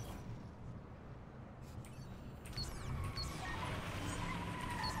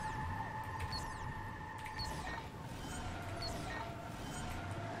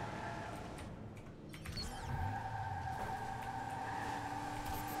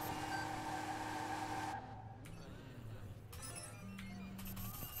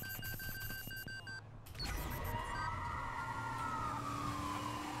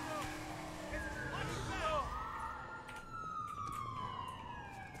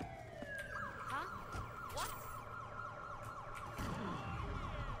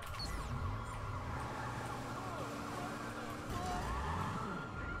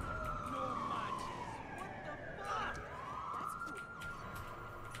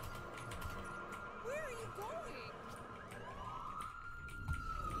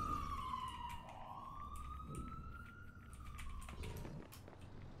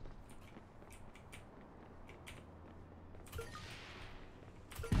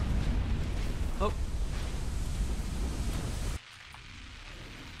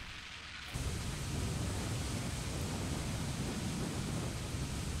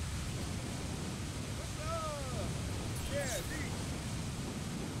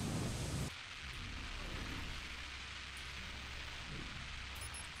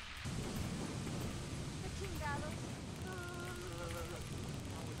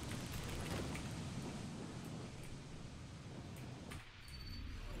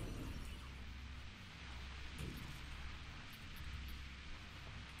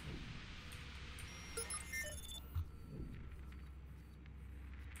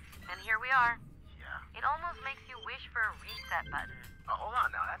 we are. Yeah. It almost makes you wish for a reset button. Hold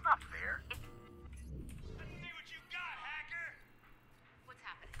on now, that's not fair. What's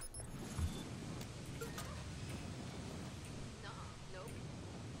happening? Nuh-uh. Nope.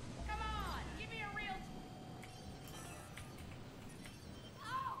 Come on, give me a real.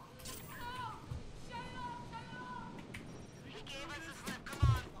 Oh! Oh! Shut it off! Shut it off! He gave us a slip. Come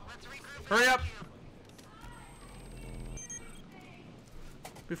on, let's regroup. Hurry up!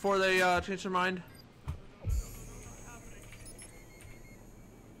 Before they change their mind.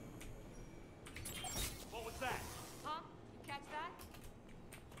 What was that? Huh? You catch that?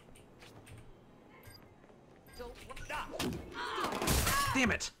 Don't. Stop!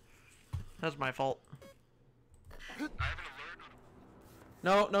 Damn it! That's my fault. I have an alert.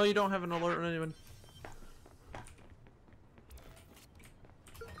 No, no, you don't have an alert on anyone.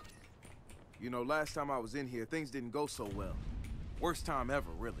 You know, last time I was in here, things didn't go so well. Worst time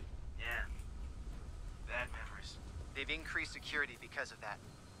ever, really. Yeah. Bad memories. They've increased security because of that,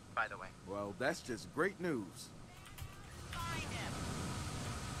 by the way. Well, that's just great news. Find him!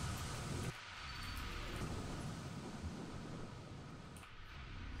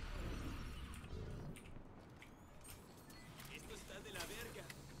 Esto está de la verga.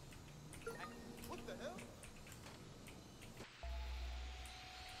 What the hell?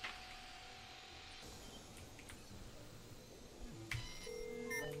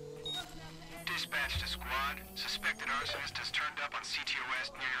 Dispatch to squad. Suspected arsonist has turned up on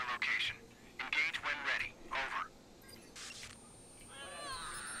CTOS near your location. Engage when ready. Over.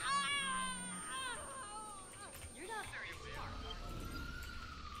 You're not very smart.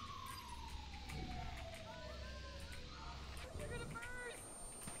 You're gonna burst!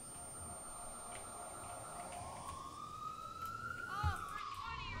 Oh, for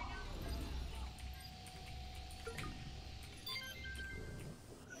 20 or nothing!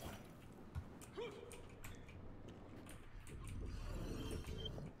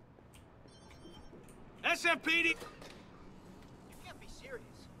 SFPD! You can't be serious.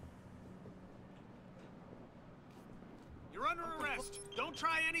 You're under arrest. Don't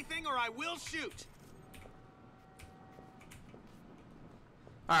try anything or I will shoot.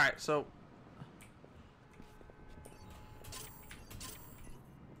 Alright, so.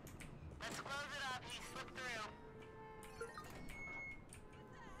 Let's close it up. He slipped through.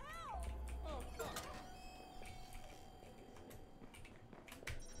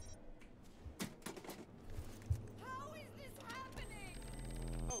 How is this happening?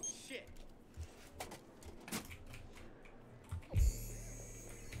 Oh, shit.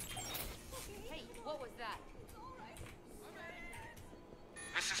 Hey, what was that?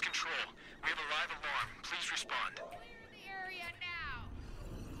 This is Control. We have a live alarm. Please respond. Clear the area now!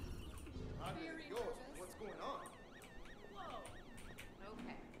 What's going on?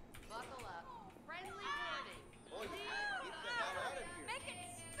 Okay, buckle up. Friendly warning. Oh, get the hell out of here. Make it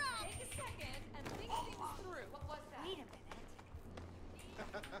stop! Take a second and think things through. What was that? Wait a minute.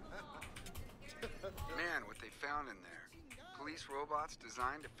 Man, what they found in there. Police robots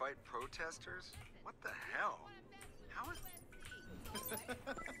designed to fight protesters? What the hell? How is...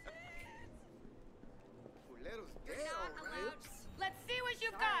 Fulero's dead, Not all right. allowed. Let's see what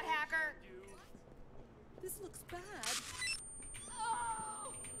you've got, hacker! This looks bad.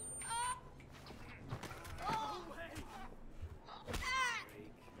 Oh! Oh!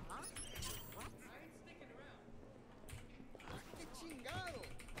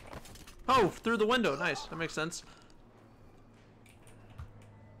 Oh, through the window. Nice. That makes sense.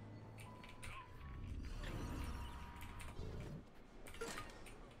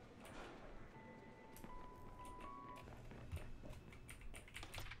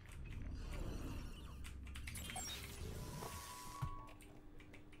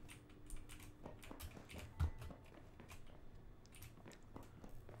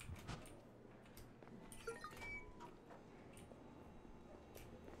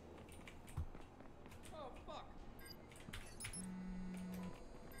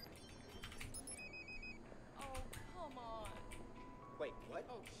 Wait, what?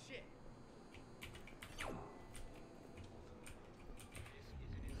 Oh, shit.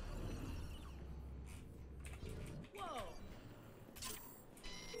 Whoa!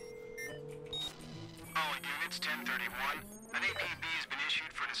 All units, 1031. An APB has been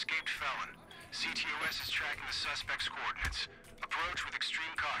issued for an escaped felon. CTOS is tracking the suspect's coordinates. Approach with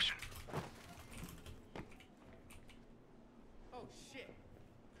extreme caution. Oh, shit.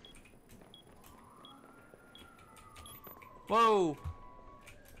 Whoa!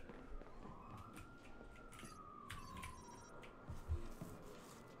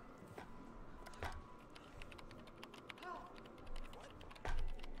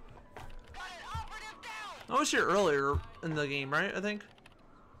 I was here earlier in the game, right? I think.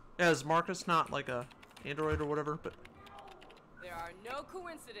 Yeah, is Marcus not like a android or whatever? But There are no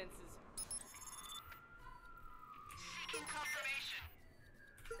coincidences. Seeking confirmation.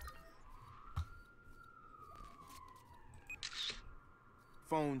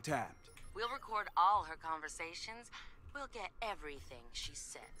 Phone tapped. We'll record all her conversations. We'll get everything she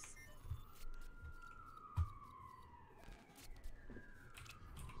says.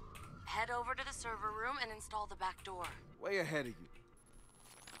 Head over to the server room and install the back door. Way ahead of you.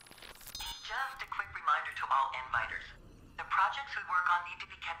 Just a quick reminder to all inviters. The projects we work on need to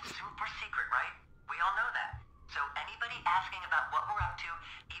be kept super secret, right? We all know that. So anybody asking about what we're up to,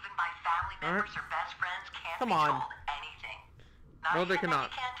 even by family members or best friends, can't Come be on. told anything. Not No, even they that cannot.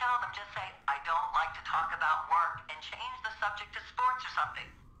 you can't tell them, just say, I don't like to talk about work, and change the subject to sports or something.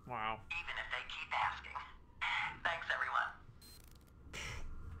 wow. Even if they keep asking. Thanks, everyone.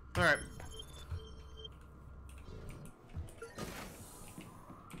 All right.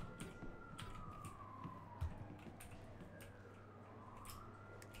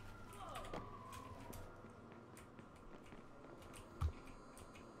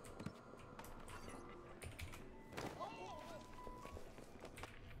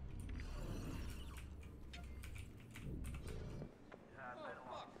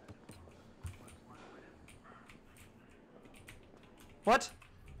 What?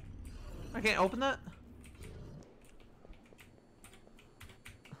 I can't open that?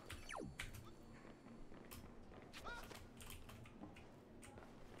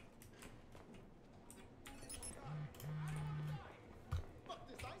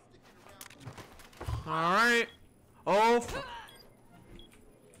 Alright. Oh,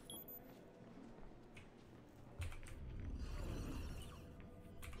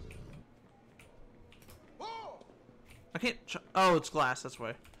 I can't. Oh, it's glass. That's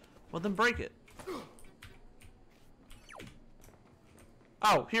why. Well, then break it.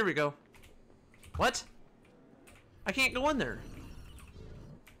 Oh, here we go. What? I can't go in there.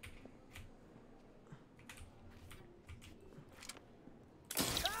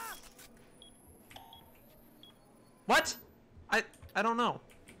 What? I don't know.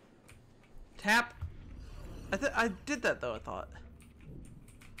 Tap. I did that though, I thought.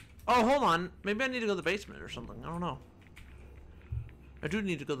 Oh, hold on. Maybe I need to go to the basement or something. I don't know. I do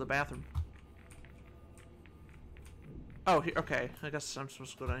need to go to the bathroom. Oh, here. Okay. I guess I'm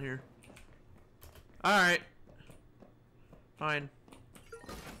supposed to go down here. Alright. Fine.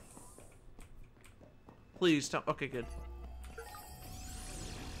 Please stop. Okay, good.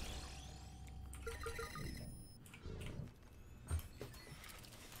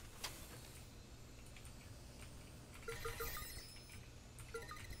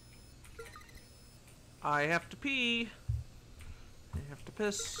 I have to pee. I have to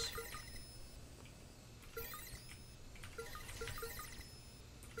piss.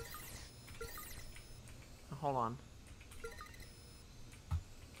 Hold on.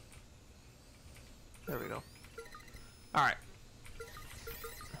 There we go. Alright.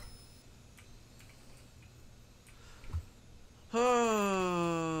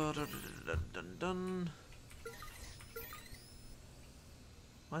 Oh, dun, dun, dun, dun.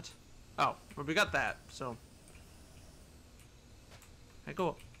 What? Oh, well, we got that, so. I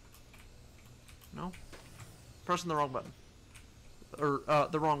go. No? Pressing the wrong button. Or,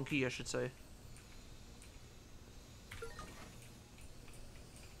 the wrong key, I should say.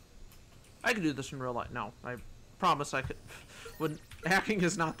 I could do this in real life. No, I promise I could. When hacking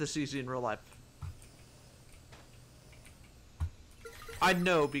is not this easy in real life. I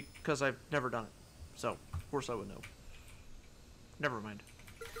know because I've never done it. So, of course I would know. Never mind.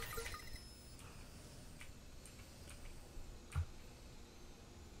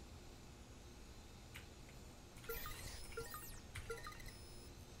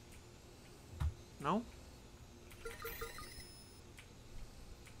 No?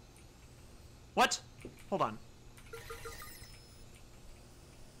 What? Hold on.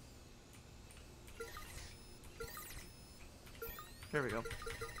 There we go.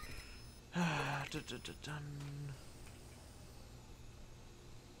 Dun.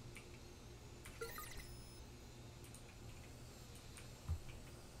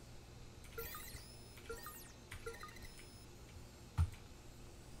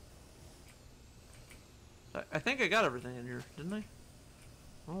 I think I got everything in here, didn't I?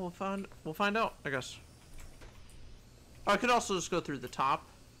 Well, we'll find out, I guess. Oh, I could also just go through the top.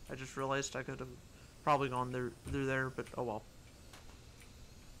 I just realized I could have probably gone through there, but oh well.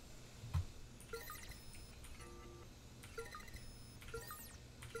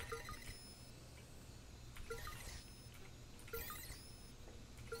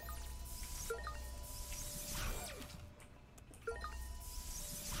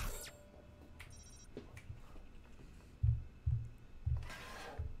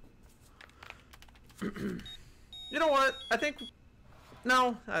 You know what? I think...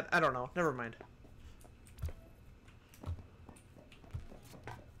 No, I don't know. Never mind.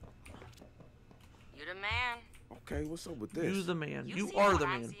 You the man. Okay, what's up with this? You the man. You see are what the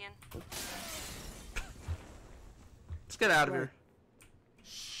I'm man. seeing? Let's get out of here.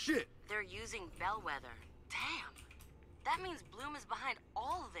 Shit! They're using Bellwether. Damn. That means Bloom is behind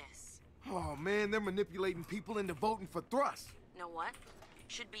all of this. Oh man, they're manipulating people into voting for Thrust. Know what?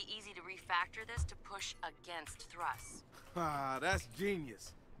 Should be easy to refactor this to push against Thrust. Ah, that's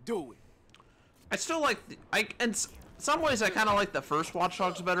genius. Do it. I still like... in some ways, I kind of like the first Watch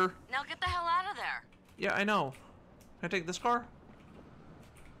Dogs better. Now get the hell out of there. Yeah, I know. Can I take this car?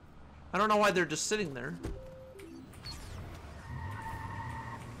 I don't know why they're just sitting there.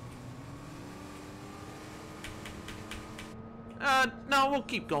 No, we'll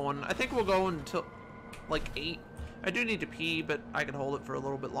keep going. I think we'll go until, like, 8. I do need to pee, but I can hold it for a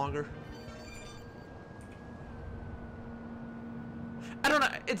little bit longer. I don't know.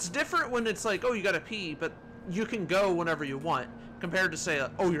 It's different when it's like, oh, you gotta pee, but you can go whenever you want. Compared to, say,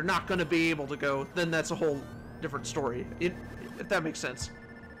 oh, you're not gonna be able to go, then that's a whole different story. If that makes sense.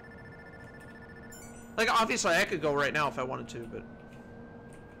 Like, obviously, I could go right now if I wanted to, but...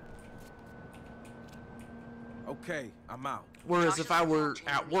 Okay, I'm out. Whereas if I were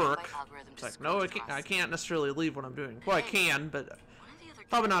at work, it's like, no, I can't necessarily leave what I'm doing. Well, I can, but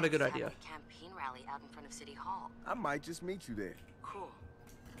probably not a good idea. Campaign rally out in front of City Hall. I might just meet you there. Cool.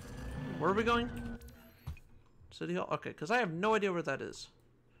 Where are we going? City Hall? Okay, because I have no idea where that is.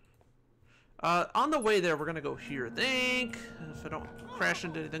 On the way there, we're going to go here, I think. If I don't crash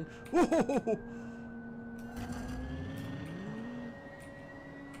into anything. Whoa!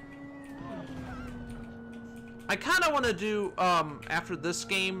 I kind of want to do, after this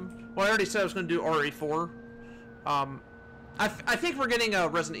game, well, I already said I was going to do RE4. I think we're getting a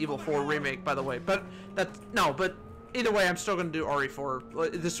Resident Evil 4 remake, by the way, but but either way, I'm still going to do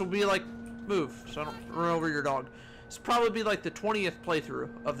RE4. This will be like, move, so I don't run over your dog. This will probably be like the 20th playthrough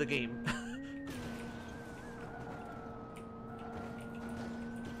of the game.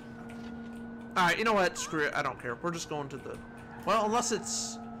 Alright, you know what, screw it, I don't care. We're just going to the, well, unless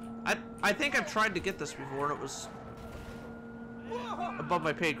it's, I think I've tried to get this before and it was above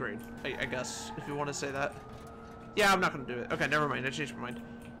my pay grade, I guess, if you want to say that. Yeah, I'm not going to do it. Okay, never mind. I changed my mind.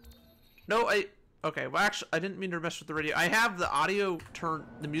 No, okay, well, actually, I didn't mean to mess with the radio. I have the audio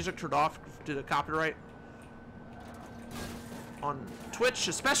the music turned off due to copyright on Twitch,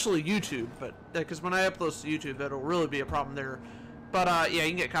 especially YouTube, but because when I upload to YouTube, that'll really be a problem there. But, yeah, you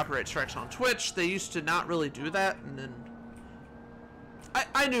can get copyright strikes on Twitch. They used to not really do that, and then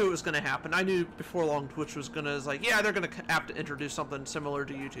I knew it was going to happen. I knew before long Twitch was going to, like, yeah, they're going to have to introduce something similar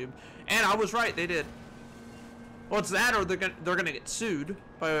to YouTube. And I was right, they did. Well, it's that or they're going to get sued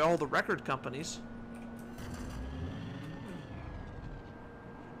by all the record companies.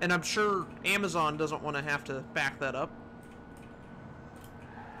 And I'm sure Amazon doesn't want to have to back that up.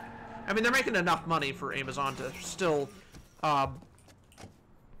 I mean, they're making enough money for Amazon to still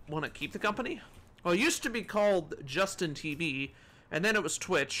want to keep the company. Well, it used to be called Justin TV, and then it was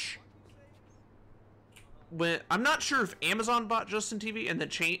Twitch. I'm not sure if Amazon bought Justin TV and then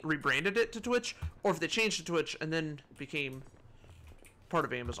rebranded it to Twitch, or if they changed it to Twitch and then became part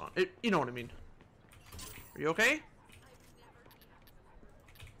of Amazon. You know what I mean. Are you okay?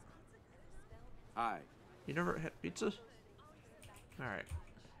 Hi. You never had pizza? Alright.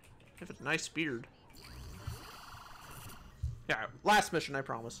 You have a nice beard. Yeah, last mission, I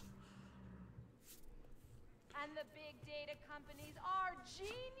promise. And the big data companies are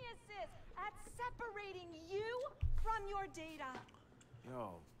geniuses at separating you from your data.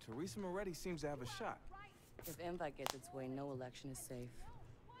 Yo, Teresa Moretti seems to have a shot. If Invite gets its way, no election is safe.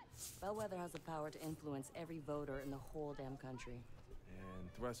 Bellwether has the power to influence every voter in the whole damn country.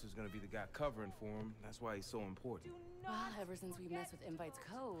 And Thrust is gonna be the guy covering for him. That's why he's so important. Well, ever since we messed with Invite's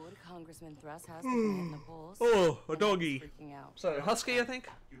code, Congressman Thrust has been hitting the polls. Oh, a doggy. Freaking out. Sorry, husky, I think?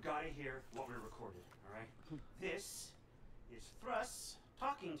 You gotta hear what we recorded, alright? This is Thrust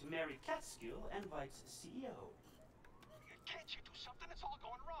talking to Mary Catskill, Invite's CEO. Can't you do something? It's all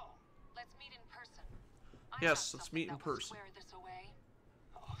going wrong. Let's meet in person. Yes, let's meet in person. Square this away.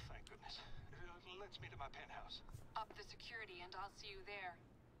 Oh, thank goodness. Let's meet at my penthouse. Up the security and I'll see you there.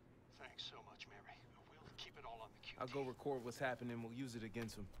 Thanks so much, Mary. We'll keep it all on the QT. I'll go record what's happening. We'll use it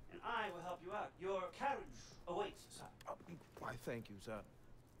against him. And I will help you out. Your carriage awaits, sir. Why, thank you, sir.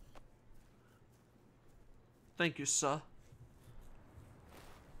 Thank you, sir.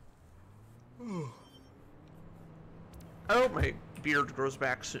 I hope my beard grows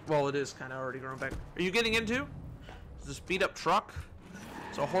back soon. Well, it is kind of already grown back. Are you getting into? Is this beat up truck?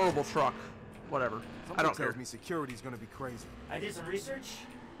 It's a horrible truck. whatever. Something I don't care. tells me security's gonna be crazy. I did some research.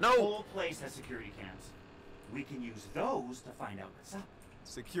 No. The whole place has security cams. We can use those to find out what's up.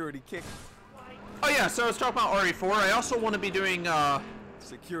 Security kick. Oh yeah, so I was talking about RE4. I also want to be doing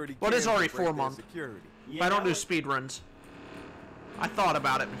security. What is cams to RE4 break their month? security. But I don't do speed runs. I thought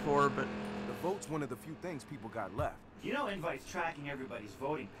about it before, but the vote's one of the few things people got left. You know, Invite's tracking everybody's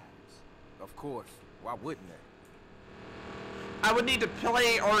voting patterns. Of course. Why wouldn't they? I would need to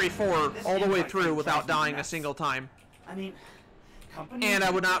play RE4 all the way through without dying a single time. I mean, companies and I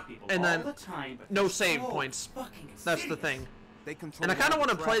would not, and then all the time, but no save points. That's the thing. And I kind of want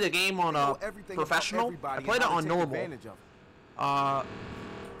to play the game on professional. I played it on normal. I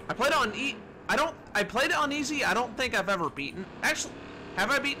played it on I played it on easy. I don't think I've ever beaten. Actually, have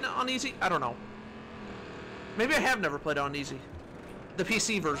I beaten it on easy? I don't know. Maybe I have never played it on easy. The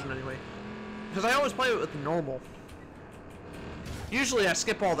PC version, anyway. Because I always play it with normal. Usually I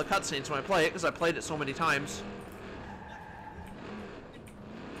skip all the cutscenes when I play it, because I played it so many times.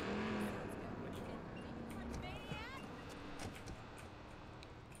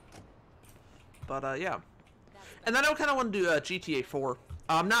 But, yeah. And then I kind of want to do GTA 4.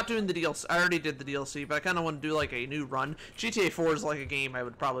 I'm not doing the DLC. I already did the DLC, but I kind of want to do, like, a new run. GTA 4 is, like, a game I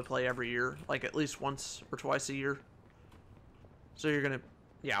would probably play every year. Like, at least once or twice a year. So you're going to...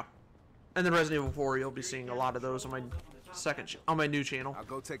 Yeah. And then Resident Evil 4, you'll be seeing a lot of those on my on my new channel. I'll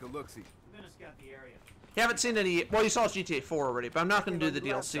go take a look-see. You haven't seen any... Well, you saw GTA 4 already, but I'm not going to do the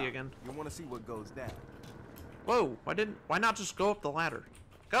DLC again. You want to see what goes down. Whoa, why not just go up the ladder?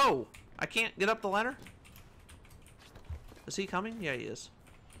 Go! I can't get up the ladder? Is he coming? Yeah, he is.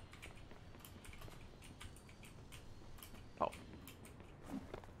 Oh.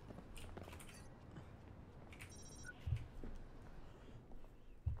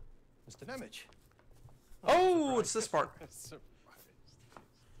 Mr. Nemec. Oh, it's this part. Surprise.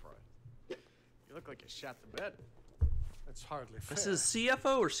 You look like you shot the bed. That's hardly fair. This is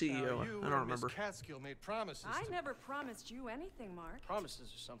CFO or CEO? Now, you I don't and Miss remember. Catskill made promises. I never promised you anything, Mark.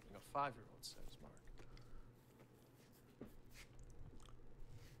 Promises are something a 5-year-old says, Mark.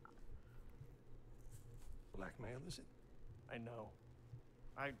 Blackmail, is it? I know.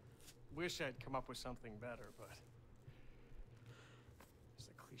 I wish I'd come up with something better, but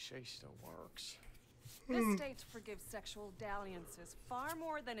the cliche still works. This state forgives sexual dalliances far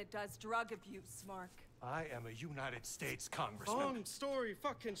more than it does drug abuse, Mark. I am a United States congressman. Long story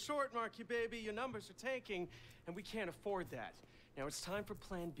fucking short, Marky baby. Your numbers are tanking, and we can't afford that. Now it's time for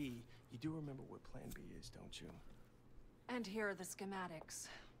Plan B. You do remember what Plan B is, don't you? And here are the schematics.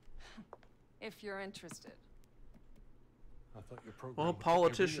 If you're interested. I thought your program Well, would get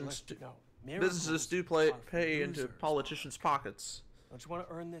politicians, reelected. No. businesses do pay into politicians' pockets. Don't you want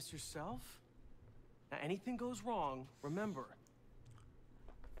to earn this yourself? Now, anything goes wrong, remember,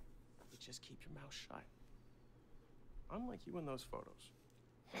 you just keep your mouth shut. Unlike you in those photos.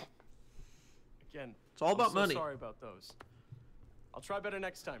 Again, it's all about I'm so money. Sorry about those. I'll try better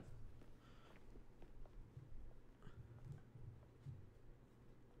next time.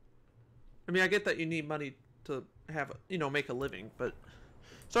 I mean, I get that you need money to have, make a living, but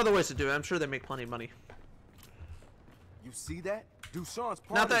there's other ways to do it. I'm sure they make plenty of money. You see that? Duchan's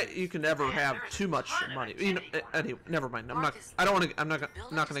part Not that you can ever have too much money. Anyway, never mind. I'm not going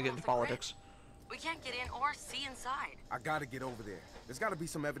to get into politics. We can't get in or see inside. I gotta get over there. There's gotta be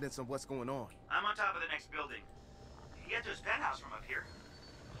some evidence of what's going on. I'm on top of the next building. You can get to his penthouse from up here.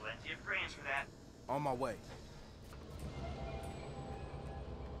 Plenty of cranes for that. On my way.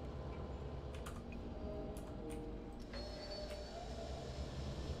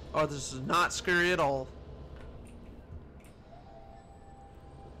 Oh, this is not scary at all.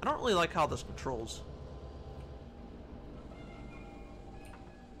 I don't really like how this controls.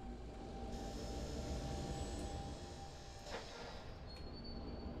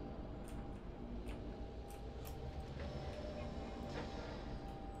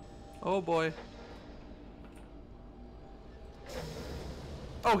 Oh boy.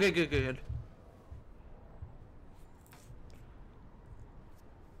 Okay, good.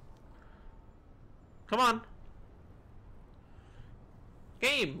 Come on.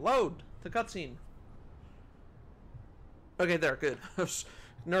 Game, load the cutscene. Okay, there, good. I was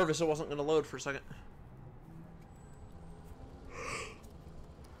nervous it wasn't going to load for a second.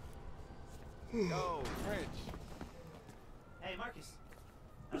 Yo, French. Hey, Marcus.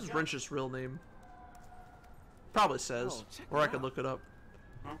 What is Wrench's real name? Probably says, or I could look it up.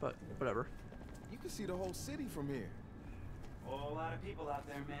 But whatever. You can see the whole city from here. Whole lot of people out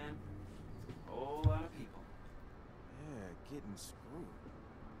there, man. Whole lot of people. Yeah, getting screwed.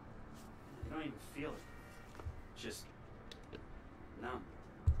 You don't even feel it. Just numb.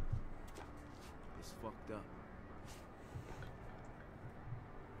 It's fucked up.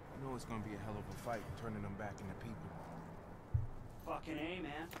 I know it's gonna be a hell of a fight turning them back into people. Fucking A,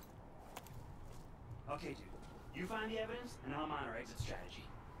 man. Okay, dude. You find the evidence, and I'll mine our exit strategy.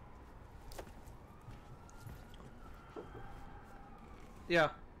 Yeah.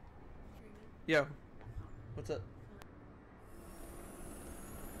 Yeah. What's up?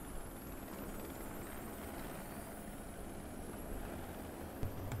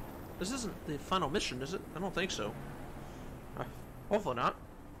 This isn't the final mission, is it? I don't think so. Hopefully not.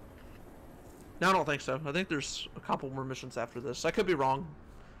 No, I don't think so. I think there's a couple more missions after this. I could be wrong.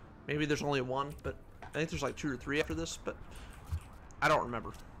 Maybe there's only one, but I think there's like 2 or 3 after this, but I don't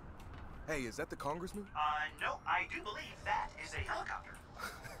remember. Hey, is that the congressman? No, I do believe that is a helicopter.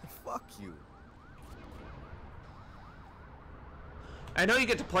 Fuck you. I know you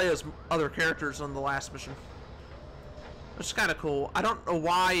get to play as other characters on the last mission, which is kind of cool. I don't know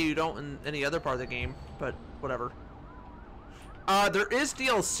why you don't in any other part of the game, but whatever. There is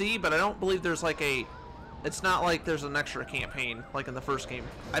DLC, but I don't believe there's like a... It's not like there's an extra campaign like in the first game.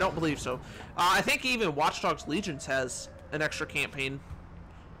 I don't believe so. I think even Watch Dogs Legions has an extra campaign.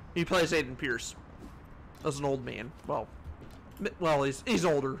 He plays Aiden Pierce as an old man. Well, he's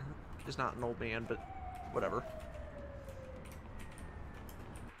older. He's not an old man, but whatever.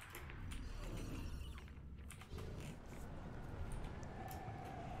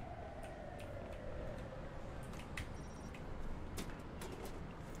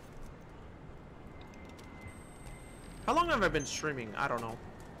 How long have I been streaming? I don't know.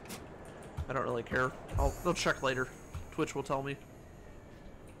 I don't really care. I'll check later. Twitch will tell me.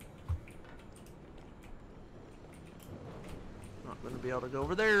 Not gonna be able to go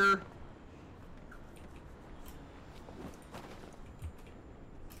over there.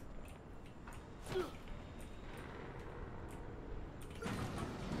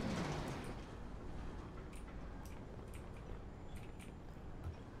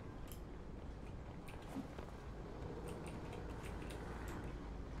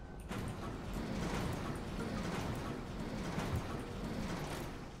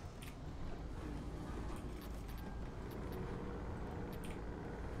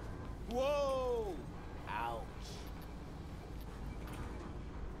 Whoa! Ouch.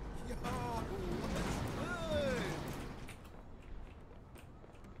 Yo, what's good?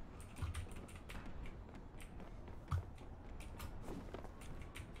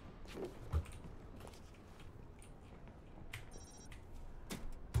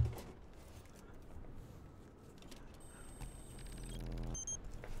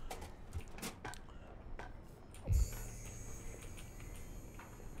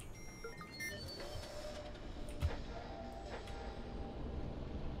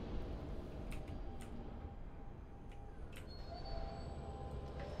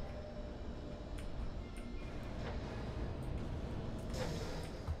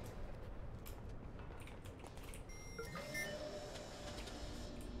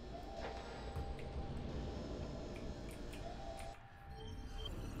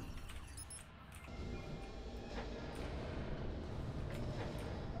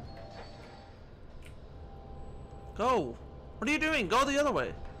 Go! What are you doing? Go the other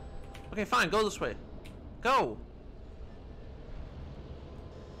way. Okay, fine. Go this way. Go!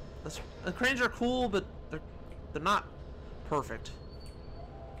 The cranes are cool, but they're not perfect.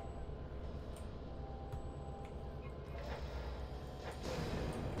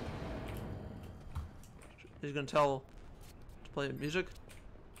 He's gonna tell to play music?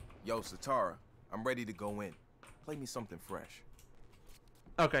 Yo, Satara, I'm ready to go in. Play me something fresh.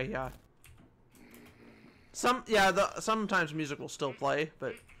 Okay, yeah. Sometimes music will still play,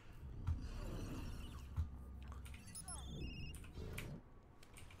 but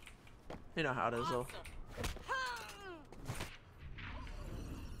you know how it is, though.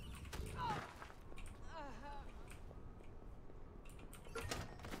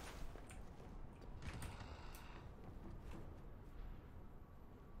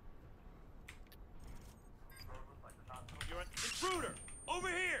 You're an intruder! Over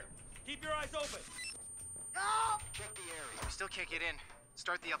here! Keep your eyes open! Check the area. We still can't get in.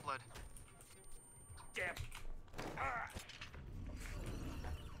 Start the upload. Damn. Ah.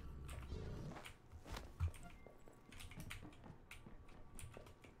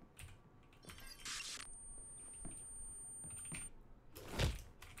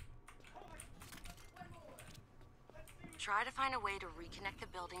 Try to find a way to reconnect the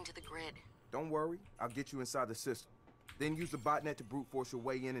building to the grid. Don't worry, I'll get you inside the system. Then use the botnet to brute force your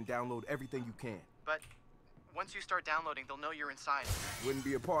way in and download everything you can. But once you start downloading, they'll know you're inside. Wouldn't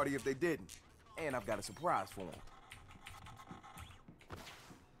be a party if they didn't. And I've got a surprise for them.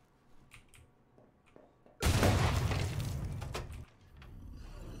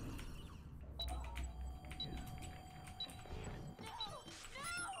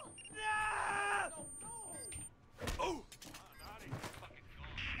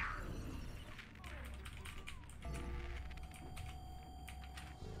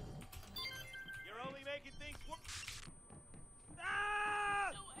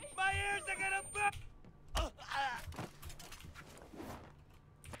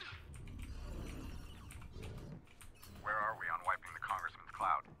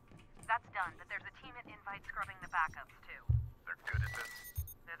 on-site scrubbing the backups, too. They're good at this.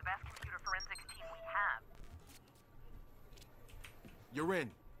 They're the best computer forensics team we have. You're in.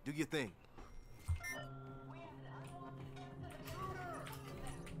 Do your thing.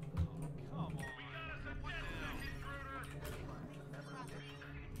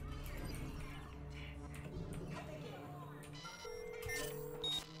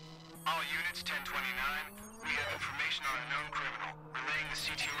 All units 1029, we have information on a known criminal. Relaying the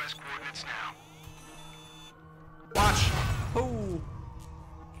CTOS coordinates now. Watch. Oh.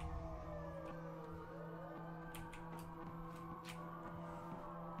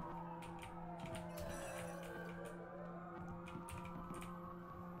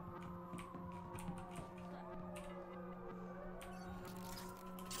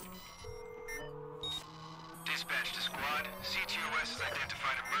 Dispatch to squad. CTOS has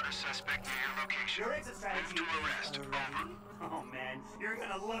identified a murder suspect near your location. Your exit strategy Move to arrest. is Over. Oh man, you're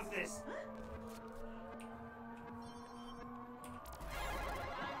gonna love this.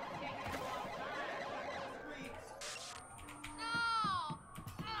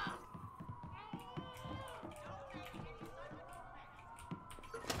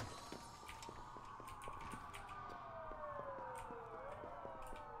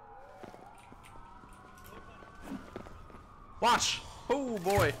 Watch. Oh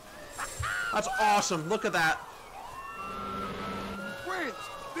boy. That's awesome. Look at that. Prince,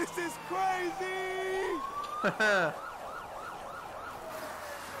 this is crazy! Yeah!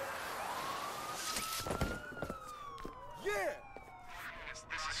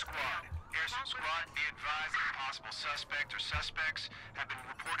 This is squad. Harrison squad, be advised that possible suspect or suspects have been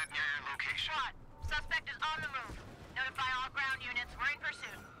reported near your location. Squad, suspect is on the move. Notify all ground units. We're in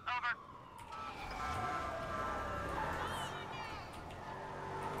pursuit. Over.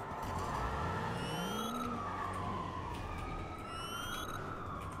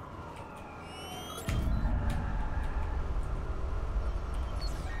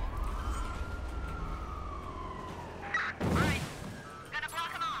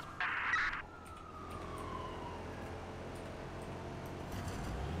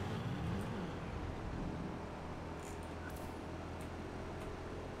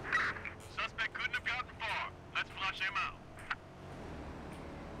 Suspect couldn't have gotten far. Let's flush him out.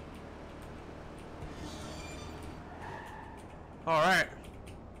 All right.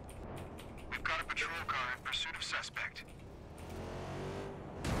 We've got a patrol car in pursuit of suspect.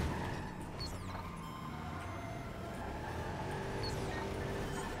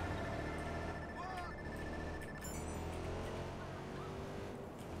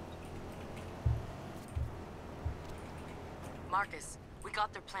 Marcus, we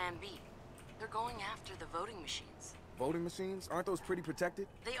got their plan B. They're going after the voting machines. Voting machines? Aren't those pretty protected?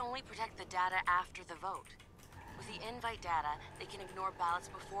 They only protect the data after the vote. With the invite data, they can ignore ballots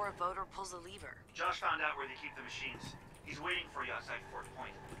before a voter pulls a lever. Josh found out where they keep the machines. He's waiting for you outside Fort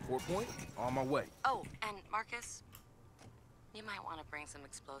Point. Fort Point? On my way. Oh, and Marcus, you might want to bring some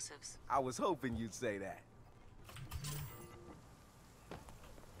explosives. I was hoping you'd say that.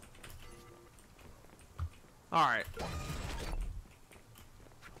 All right.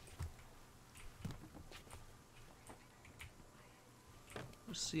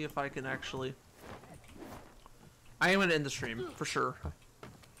 Let's see if I can actually... I am gonna end the stream, for sure.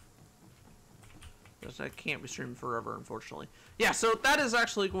 Because I can't be streaming forever, unfortunately. Yeah, so that is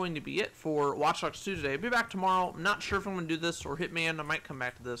actually going to be it for Watch Dogs 2 today. I'll be back tomorrow. I'm not sure if I'm going to do this or Hitman. I might come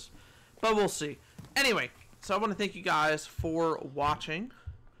back to this. But we'll see. Anyway, so I want to thank you guys for watching.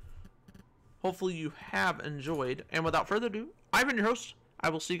 Hopefully you have enjoyed. And without further ado, I've been your host. I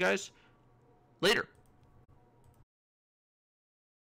will see you guys later.